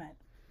they could have met.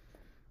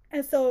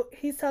 And so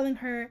he's telling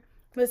her,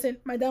 "Listen,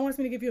 my dad wants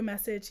me to give you a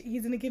message.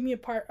 He's gonna give me a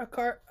part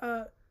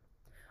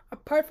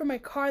for my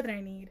car that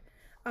I need.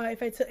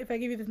 If I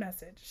give you this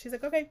message." She's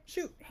like, "Okay,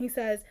 shoot." He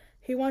says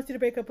he wants you to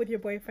break up with your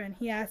boyfriend.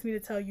 He asked me to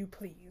tell you,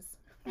 please.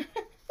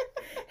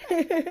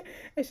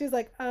 And she's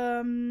like,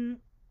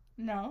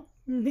 no.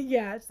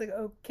 Yeah. She's like,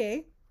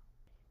 okay.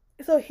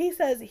 So he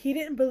says he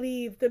didn't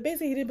believe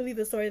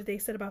the story that they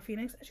said about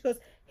Phoenix. She goes,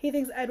 he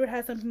thinks Edward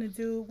has something to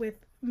do with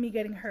me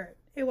getting hurt.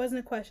 It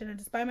wasn't a question, and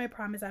despite my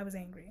promise, I was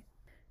angry.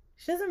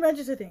 She doesn't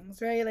register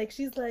things, right? Like,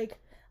 she's like,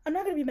 I'm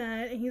not gonna be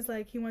mad. And he's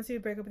like, he wants you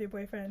to break up with your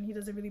boyfriend. He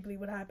doesn't really believe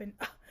what happened.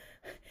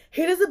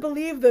 He doesn't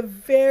believe the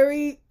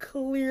very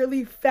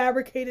clearly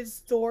fabricated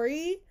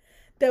story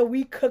that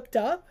we cooked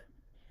up.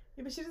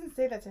 Yeah, but she doesn't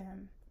say that to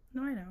him.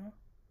 No, I know.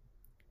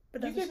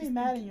 But you can be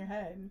mad in your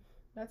head.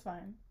 That's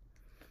fine.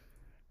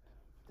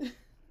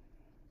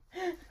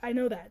 I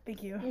know that.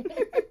 Thank you.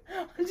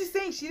 I'm just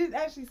saying she didn't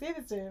actually say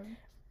this to him.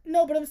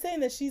 No, but I'm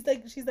saying that she's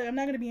like, I'm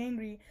not gonna be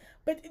angry.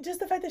 But just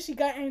the fact that she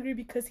got angry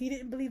because he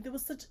didn't believe there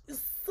was such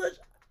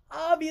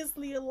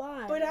obviously a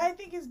lie. But I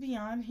think it's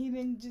beyond. He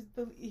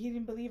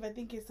didn't believe. I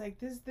think it's like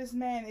this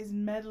man is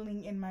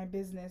meddling in my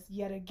business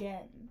yet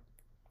again.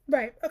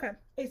 Right. Okay.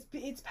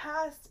 It's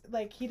past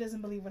like he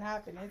doesn't believe what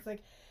happened. It's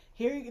like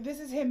this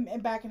is him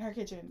back in her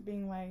kitchen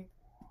being like.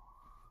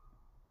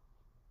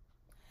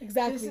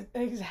 Exactly.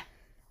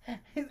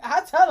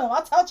 I'll tell him.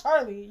 I'll tell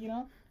Charlie. You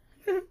know.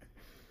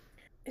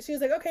 She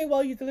was like, okay,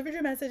 well, you delivered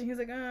your message. And he's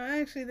like,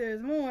 actually,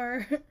 there's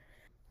more.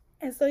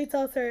 And so he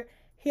tells her,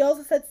 he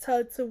also said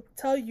to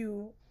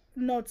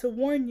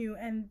warn you,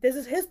 and this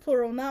is his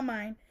plural, not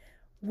mine,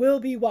 will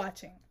be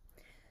watching.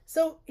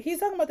 So he's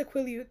talking about the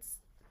Quileutes,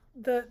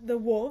 the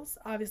wolves,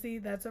 obviously,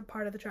 that's a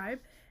part of the tribe.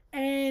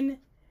 And,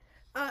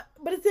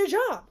 but it's their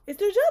job.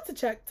 It's their job to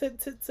check,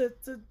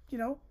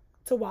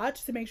 to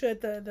watch, to make sure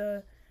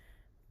that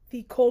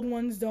the cold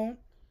ones don't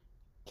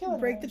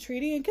break the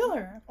treaty and kill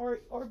her.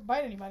 Or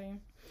bite anybody.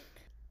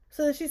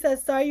 So then she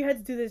says, sorry you had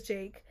to do this,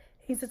 Jake.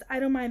 He says, I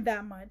don't mind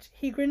that much.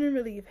 He grinned in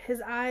relief. His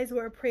eyes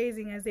were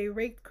appraising as they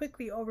raked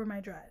quickly over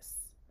my dress.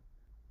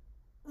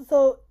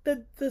 So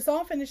the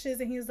song finishes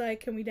and he's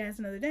like, can we dance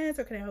another dance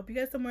or can I help you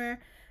get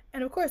somewhere?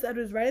 And of course,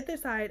 Edward's right at their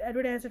side.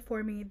 Edward answered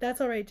for me. That's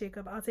all right,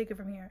 Jacob. I'll take it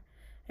from here.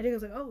 And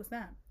Jacob's like, oh,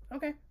 snap.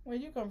 Okay.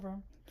 Where'd you come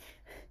from?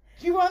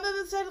 You were on the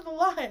other side of the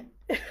line.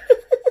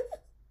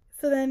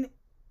 So then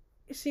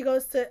she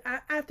goes to,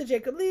 after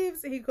Jacob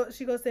leaves,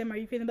 she goes to him, are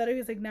you feeling better?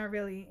 He's like, not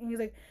really.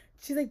 And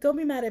she's like, don't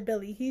be mad at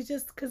Billy. He's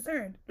just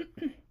concerned.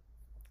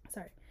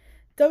 Sorry.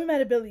 Don't be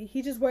mad at Billy.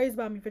 He just worries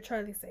about me for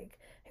Charlie's sake.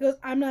 He goes,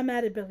 I'm not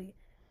mad at Billy,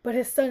 but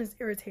his son is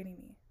irritating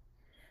me.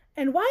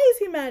 And why is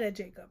he mad at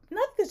Jacob?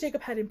 Not because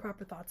Jacob had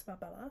improper thoughts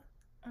about Bella.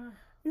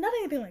 Not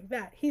anything like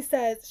that. He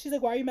says, she's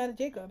like, why are you mad at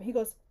Jacob? He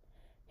goes,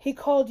 he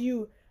called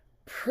you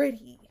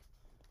pretty.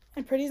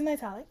 And pretty's in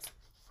italics.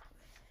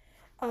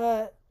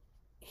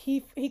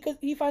 He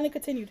finally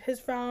continued, his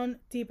frown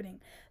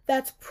deepening.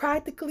 That's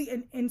practically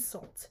an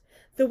insult.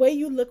 The way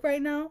you look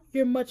right now,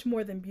 you're much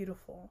more than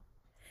beautiful.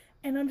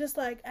 And I'm just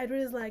like, Edward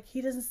is like,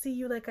 he doesn't see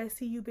you like I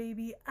see you,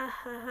 baby. Ah,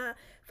 ha, ha.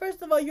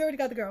 First of all, you already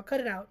got the girl. Cut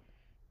it out.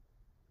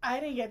 I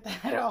didn't get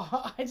that at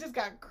all. I just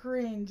got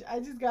cringe. I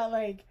just got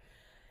like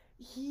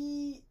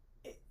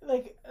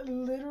a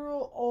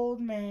literal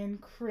old man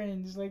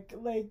cringe. Like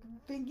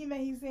thinking that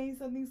he's saying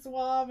something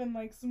suave and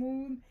like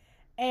smooth.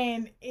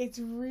 And it's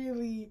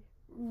really,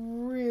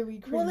 really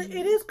cringy. Well, it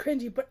is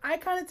cringy, but I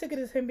kind of took it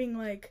as him being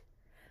like,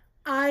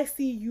 I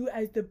see you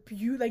as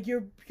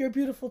you're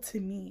beautiful to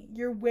me.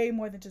 You're way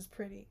more than just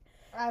pretty.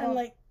 I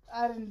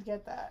didn't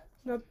get that.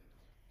 Nope.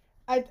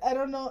 I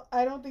don't know.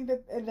 I don't think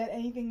that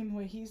anything in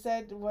what he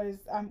said was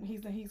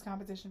he's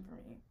competition for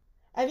me.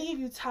 I think if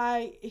you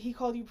tie, he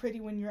called you pretty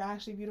when you're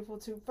actually beautiful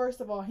too. First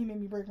of all, he made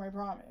me break my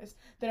promise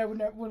that I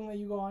wouldn't let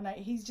you go all night.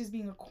 He's just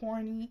being a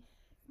corny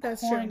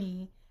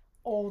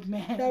old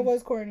man. That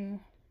was corny.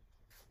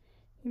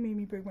 He made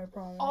me break my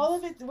promise. All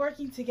of it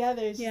working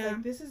together is just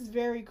like, this is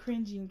very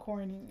cringy and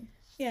corny.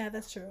 Yeah,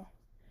 that's true.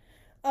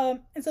 And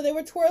so they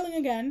were twirling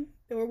again.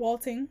 They were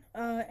waltzing.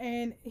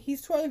 And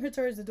he's twirling her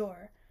towards the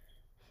door.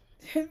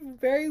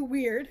 Very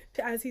weird.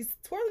 As he's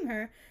twirling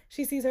her,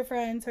 she sees her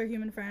friends, her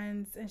human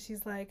friends, and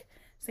she's like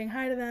saying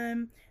hi to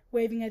them,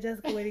 waving at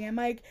Jessica, waving at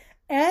Mike.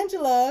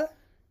 Angela,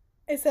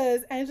 it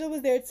says, Angela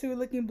was there too,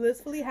 looking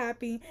blissfully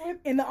happy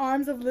in the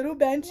arms of little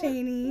Ben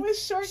Chaney. With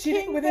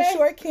a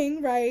short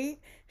king, right?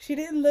 She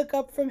didn't look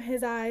up from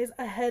his eyes,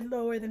 a head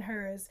lower than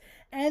hers.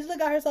 Angela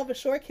got herself a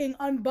short king,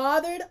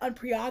 unbothered,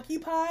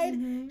 unpreoccupied.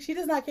 Mm-hmm. She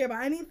does not care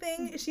about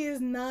anything. She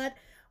is not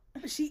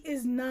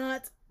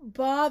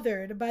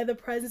bothered by the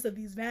presence of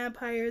these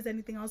vampires,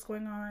 anything else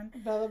going on.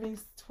 Bella being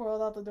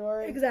twirled out the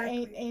door.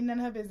 Exactly. Ain't none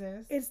of her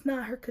business. It's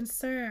not her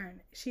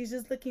concern. She's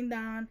just looking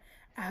down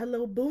at her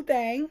little boo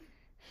thing.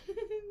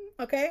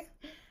 Okay?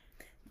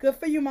 Good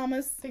for you,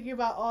 mamas. Thinking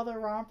about all the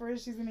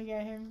rompers she's gonna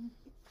get him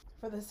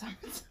for the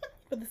summertime.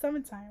 For the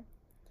summertime.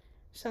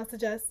 Shouts to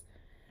Jess.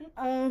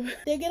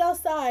 They get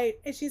outside,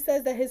 and she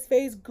says that his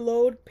face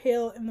glowed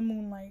pale in the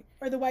moonlight,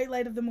 or the white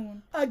light of the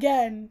moon.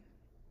 Again.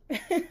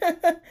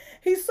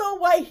 He's so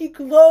white, he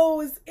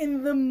glows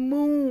in the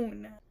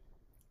moon.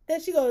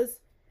 Then she goes,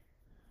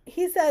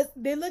 he says,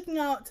 they're looking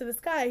out to the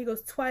sky. He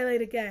goes,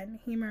 "Twilight again,"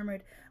 he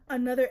murmured.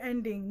 "Another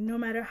ending. No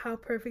matter how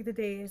perfect the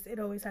day is, it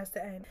always has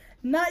to end."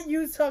 Not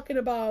you talking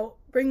about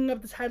bringing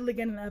up the title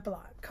again in the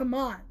epilogue. Come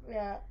on.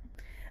 Yeah.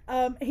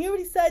 He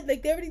already said,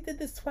 like, they already did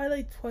this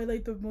Twilight,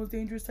 the most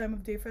dangerous time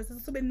of day for us.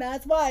 And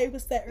that's why it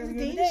was set earlier in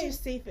the day. Dangerous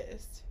or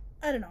safest?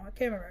 I don't know. I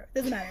can't remember.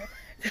 Doesn't matter.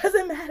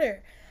 Doesn't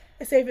matter.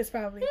 Safest,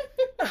 probably.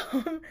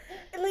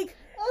 Like,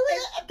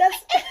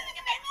 that's...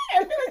 I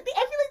feel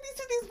like these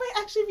two things might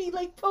actually be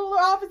like polar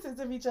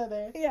opposites of each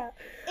other. Yeah.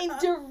 In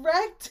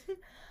direct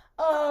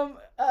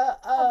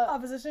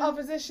opposition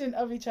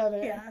of each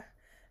other. Yeah.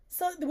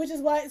 So this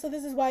is why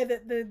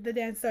the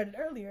dance started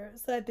earlier,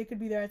 so that they could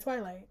be there at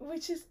Twilight.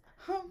 Which is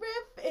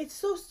horrific. It's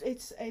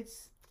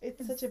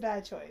such a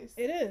bad choice.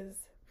 It is.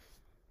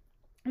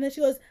 And then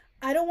she goes,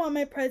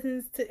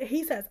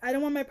 he says, "I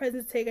don't want my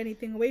presence to take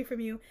anything away from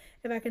you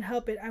if I can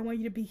help it. I want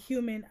you to be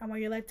human. I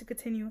want your life to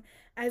continue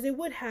as it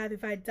would have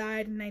if I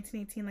died in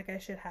 1918 like I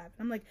should have." And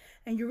I'm like,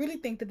 and you really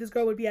think that this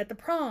girl would be at the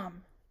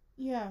prom?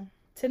 Yeah.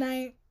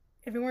 Tonight,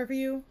 if it weren't for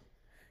you?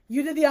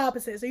 You did the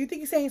opposite. So you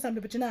think you're saying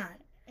something, but you're not.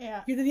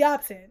 Yeah. You did the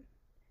opposite.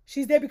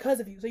 She's there because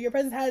of you. So your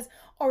presence has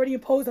already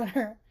imposed on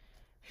her.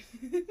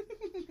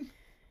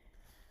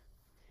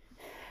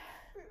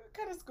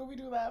 Kind of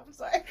Scooby-Doo laugh. I'm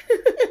sorry.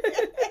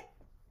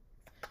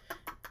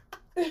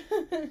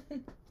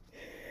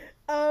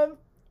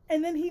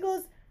 And then he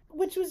goes,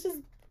 which was just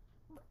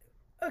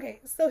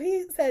okay. So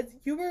he says,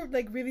 "You were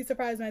like really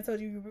surprised when I told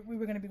you we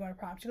were going to be going to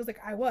prom." She goes,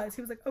 like, "I was."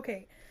 He was like,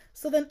 "Okay,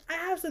 so then I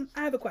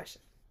have a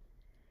question.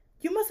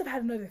 You must have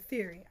had another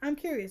theory. I'm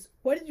curious.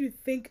 What did you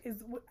think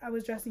is what I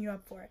was dressing you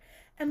up for?"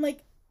 And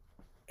like,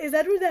 is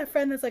Edward that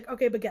friend that's like,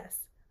 "Okay, but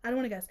guess." "I don't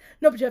want to guess."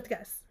 "No, but you have to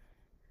guess."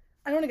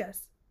 "I don't want to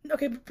guess."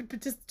 "Okay, but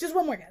just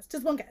one more guess.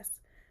 Just one guess."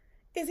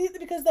 Is he,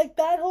 because like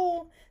that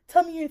whole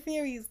 "tell me your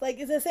theories," like,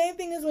 it's the same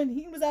thing as when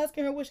he was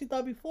asking her what she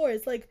thought before.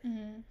 It's like,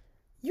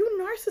 you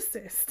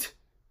narcissist.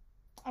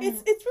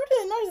 It's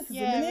rooted in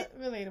narcissism, isn't it?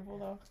 Relatable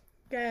though.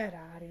 Get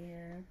out of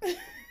here.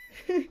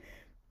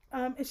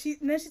 And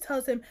then she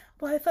tells him,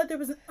 "Well, I thought there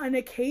was an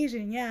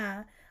occasion,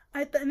 yeah."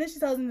 And then she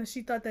tells him that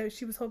she thought that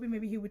she was hoping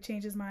maybe he would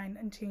change his mind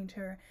and change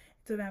her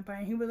into a vampire.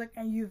 And he was like,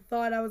 "And you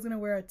thought I was gonna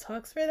wear a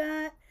tux for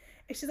that?"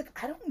 And she's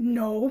like, "I don't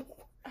know.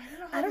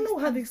 I don't know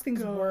how these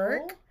things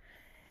work."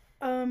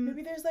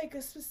 Maybe there's like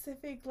a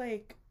specific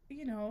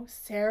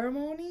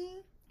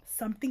ceremony,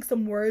 some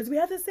words we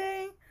have to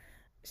say.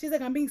 She's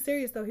like, "I'm being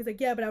serious though." He's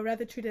like, "Yeah, but I would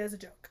rather treat it as a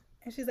joke."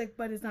 And she's like,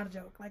 "But it's not a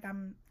joke. Like,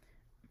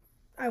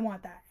 I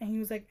want that." And he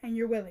was like, "And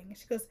you're willing." And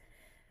she goes,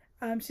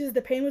 she says,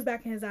 the pain was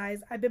back in his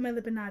eyes. I bit my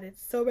lip and nodded.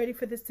 "So ready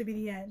for this to be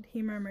the end,"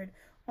 he murmured,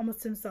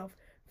 almost to himself.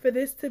 "For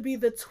this to be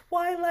the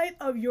twilight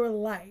of your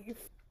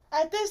life."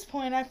 At this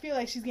point, I feel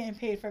like she's getting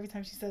paid for every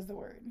time she says the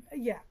word.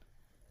 Yeah.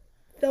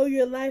 "Though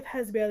your life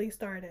has barely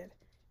started.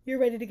 You're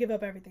ready to give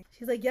up everything."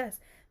 She's like, "Yes,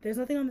 there's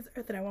nothing on this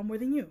earth that I want more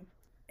than you."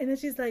 And then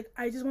she's like,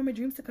 "I just want my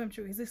dreams to come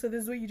true." He's like, "So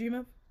this is what you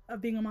dream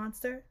of being a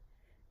monster?"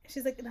 And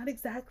she's like, "Not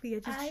exactly.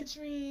 I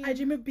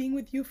dream of being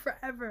with you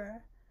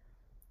forever."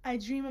 I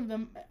dream of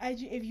them.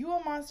 If you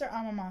a monster,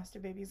 I'm a monster,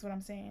 baby, is what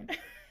I'm saying.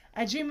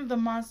 I dream of the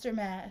monster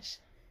mash.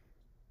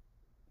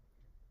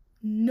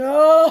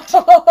 No.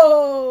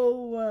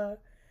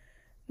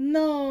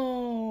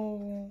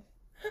 No.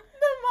 The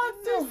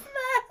monster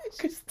smash.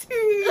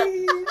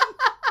 Christine.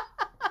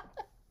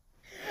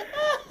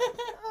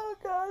 Oh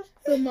gosh.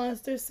 The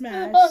monster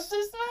smash.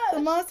 Monster smash. The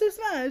monster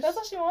smash. That's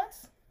what she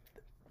wants.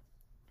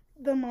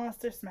 The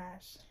monster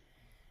smash.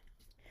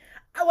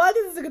 Well, I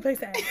think this is a good place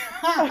to end.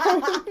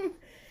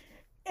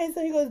 And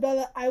so he goes,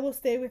 "Bella, I will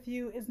stay with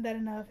you. Isn't that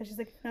enough?" And she's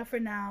like, "Enough for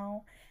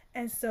now."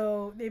 And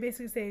so they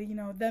basically say,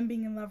 them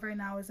being in love right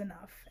now is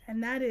enough.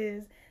 And that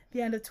is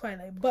the end of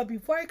Twilight. But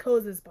before I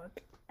close this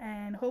book,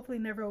 and hopefully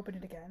never open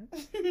it again,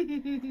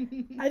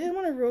 I just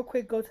want to real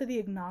quick go to the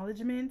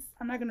acknowledgements.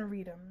 I'm not going to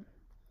read them.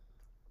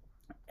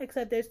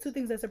 Except there's two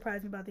things that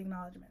surprised me about the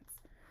acknowledgements.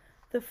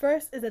 The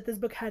first is that this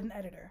book had an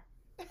editor.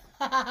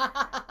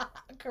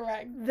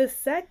 Correct. The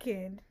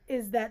second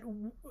is that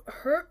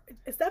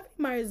Stephenie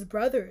Meyer's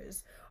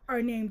brothers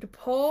are named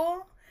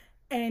Paul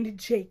and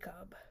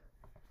Jacob.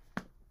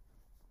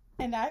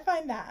 And I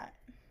find that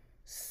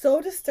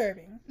so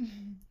disturbing.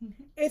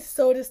 It's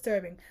so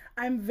disturbing.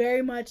 I'm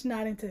very much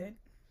not into it.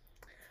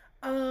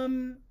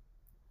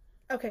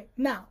 Okay,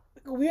 now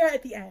we are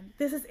at the end.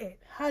 This is it.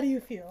 How do you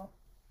feel?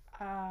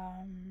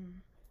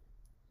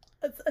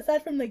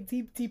 Aside from like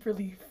deep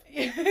relief.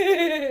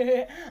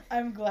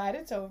 I'm glad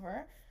it's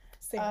over.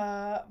 Same.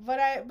 But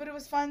it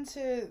was fun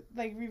to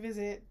like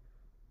revisit,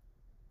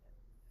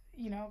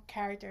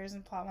 characters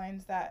and plot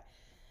lines that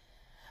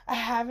I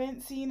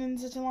haven't seen in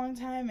such a long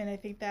time. And I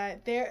think that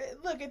at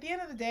the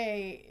end of the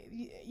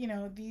day,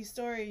 these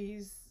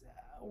stories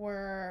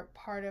were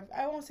part of,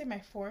 I won't say my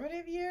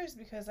formative years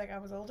because like I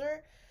was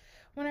older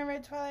when I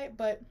read Twilight,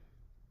 but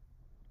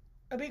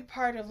a big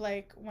part of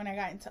like when I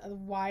got into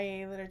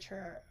YA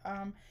literature.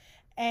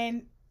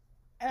 And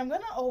I'm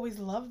gonna always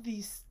love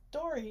these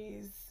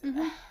stories,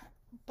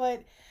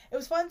 but it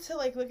was fun to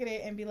like look at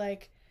it and be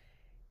like,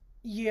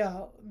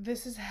 yo,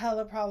 this is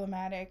hella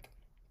problematic.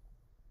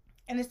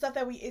 And it's stuff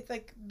that it's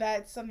like,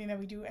 that's something that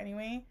we do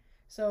anyway.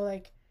 So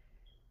like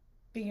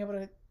being able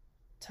to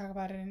talk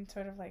about it in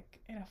sort of like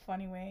in a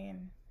funny way,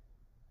 and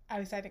at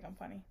least I think I'm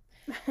funny.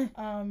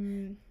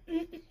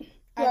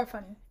 You are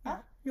funny. Yeah,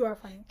 you are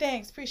funny.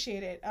 Thanks,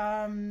 appreciate it.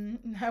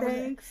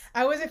 Thanks.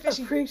 I wasn't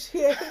fishing.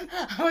 Appreciate it.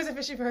 I wasn't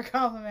fishing for a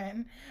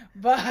compliment,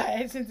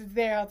 but since it's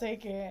there, I'll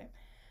take it.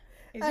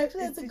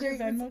 Actually, it's a great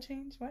Venmo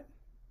change. What?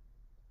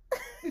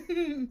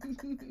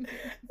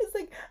 It's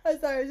like, I'm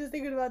sorry, I was just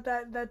thinking about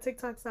that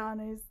TikTok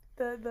sound is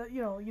the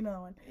you know the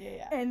one.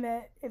 Yeah. And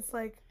that it's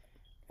like,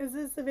 is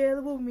this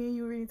available? Me and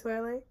you reading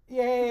Twilight?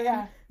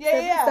 Yeah.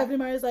 Stephanie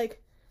Meyer's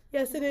like,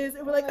 yes, it is.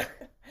 And we're like,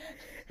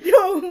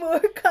 no more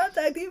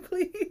contacting,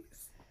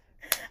 please.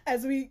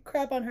 As we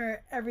crap on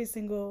her every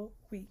single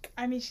week.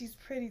 I mean, she's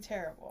pretty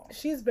terrible.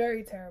 She's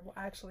very terrible,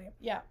 actually.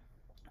 Yeah.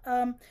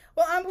 Well,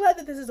 I'm glad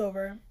that this is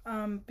over.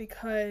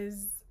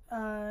 Because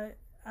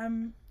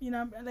I'm,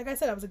 like I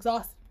said, I was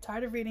exhausted,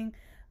 tired of reading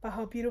about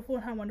how beautiful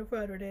and how wonderful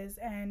Edward is,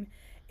 and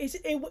it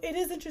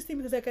is interesting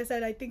because, like I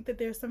said, I think that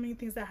there's so many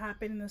things that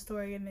happen in the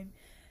story, and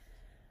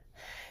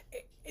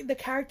the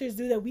characters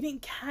do that we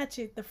didn't catch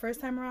it the first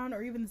time around,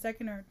 or even the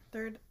second or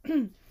third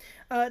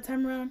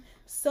time around.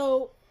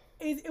 So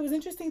it was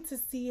interesting to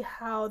see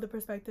how the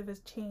perspective has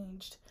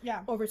changed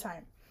over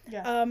time.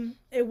 Yeah.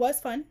 It was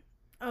fun.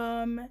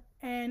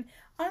 And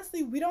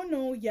honestly, we don't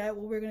know yet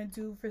what we're gonna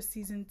do for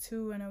season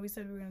 2. I know we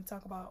said we were gonna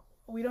talk about.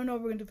 We don't know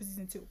what we're gonna do for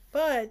season 2,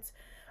 but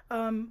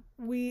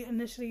we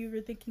initially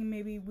were thinking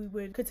maybe we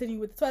would continue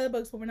with the Twilight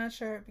books, but we're not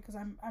sure because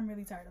I'm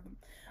really tired of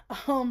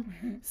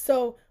them.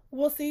 So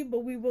we'll see,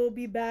 but we will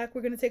be back.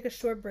 We're gonna take a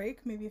short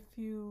break, maybe a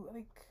few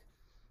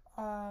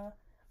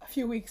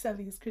weeks at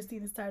least.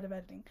 Christine is tired of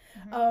editing.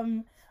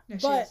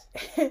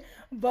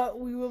 But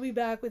we will be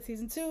back with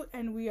season 2,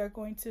 and we are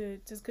going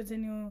to just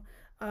continue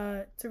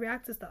to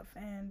react to stuff.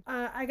 And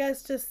I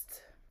guess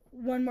just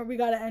one more. We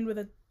gotta end with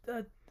a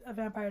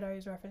Vampire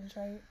Diaries reference,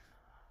 right?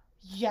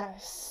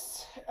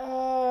 Yes.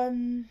 I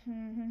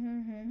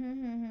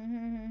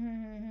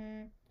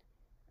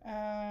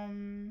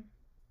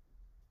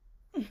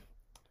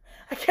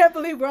can't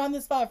believe we're on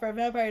the spot for a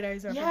Vampire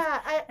Diaries reference.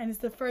 Yeah, and it's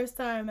the first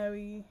time that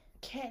we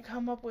can't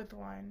come up with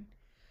one.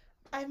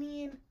 I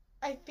mean,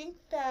 I think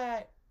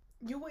that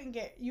you wouldn't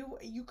get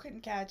you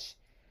couldn't catch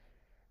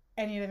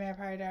any of the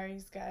Vampire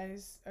Diaries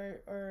guys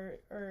or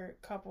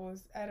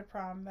couples at a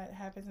prom that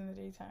happens in the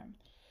daytime.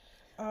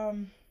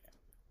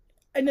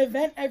 An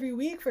event every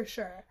week for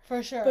sure,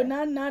 but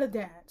not a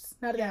dance,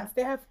 dance.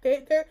 They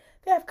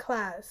have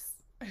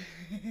class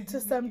to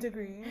some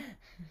degree.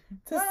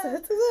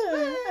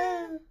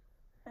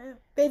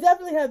 They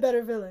definitely have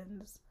better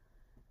villains.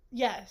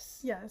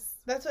 Yes,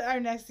 that's what our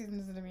next season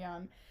is going to be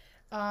on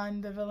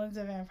the villains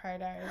of Vampire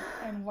Diaries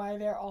and why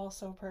they're all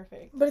so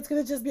perfect. But it's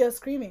going to just be us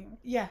screaming.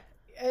 Yeah.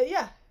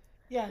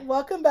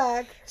 Welcome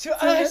back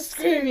to us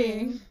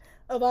screaming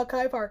about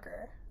Kai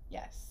Parker.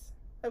 Yes.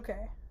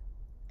 Okay.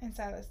 And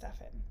Silas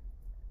Stefan.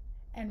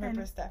 And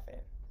Ripper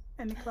Stefan.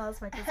 And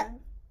Klaus Michelson.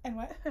 And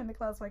what? And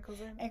Klaus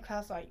Michelson. And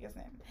Klaus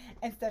Michelson.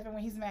 And Stefan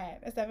when he's mad.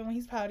 And Stefan when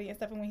he's pouty. And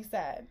Stefan when he's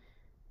sad.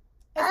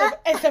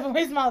 And Stefan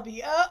when he's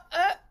mouthy.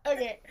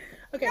 Okay.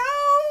 No!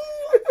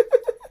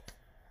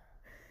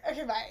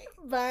 Okay, bye.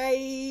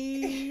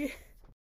 Bye.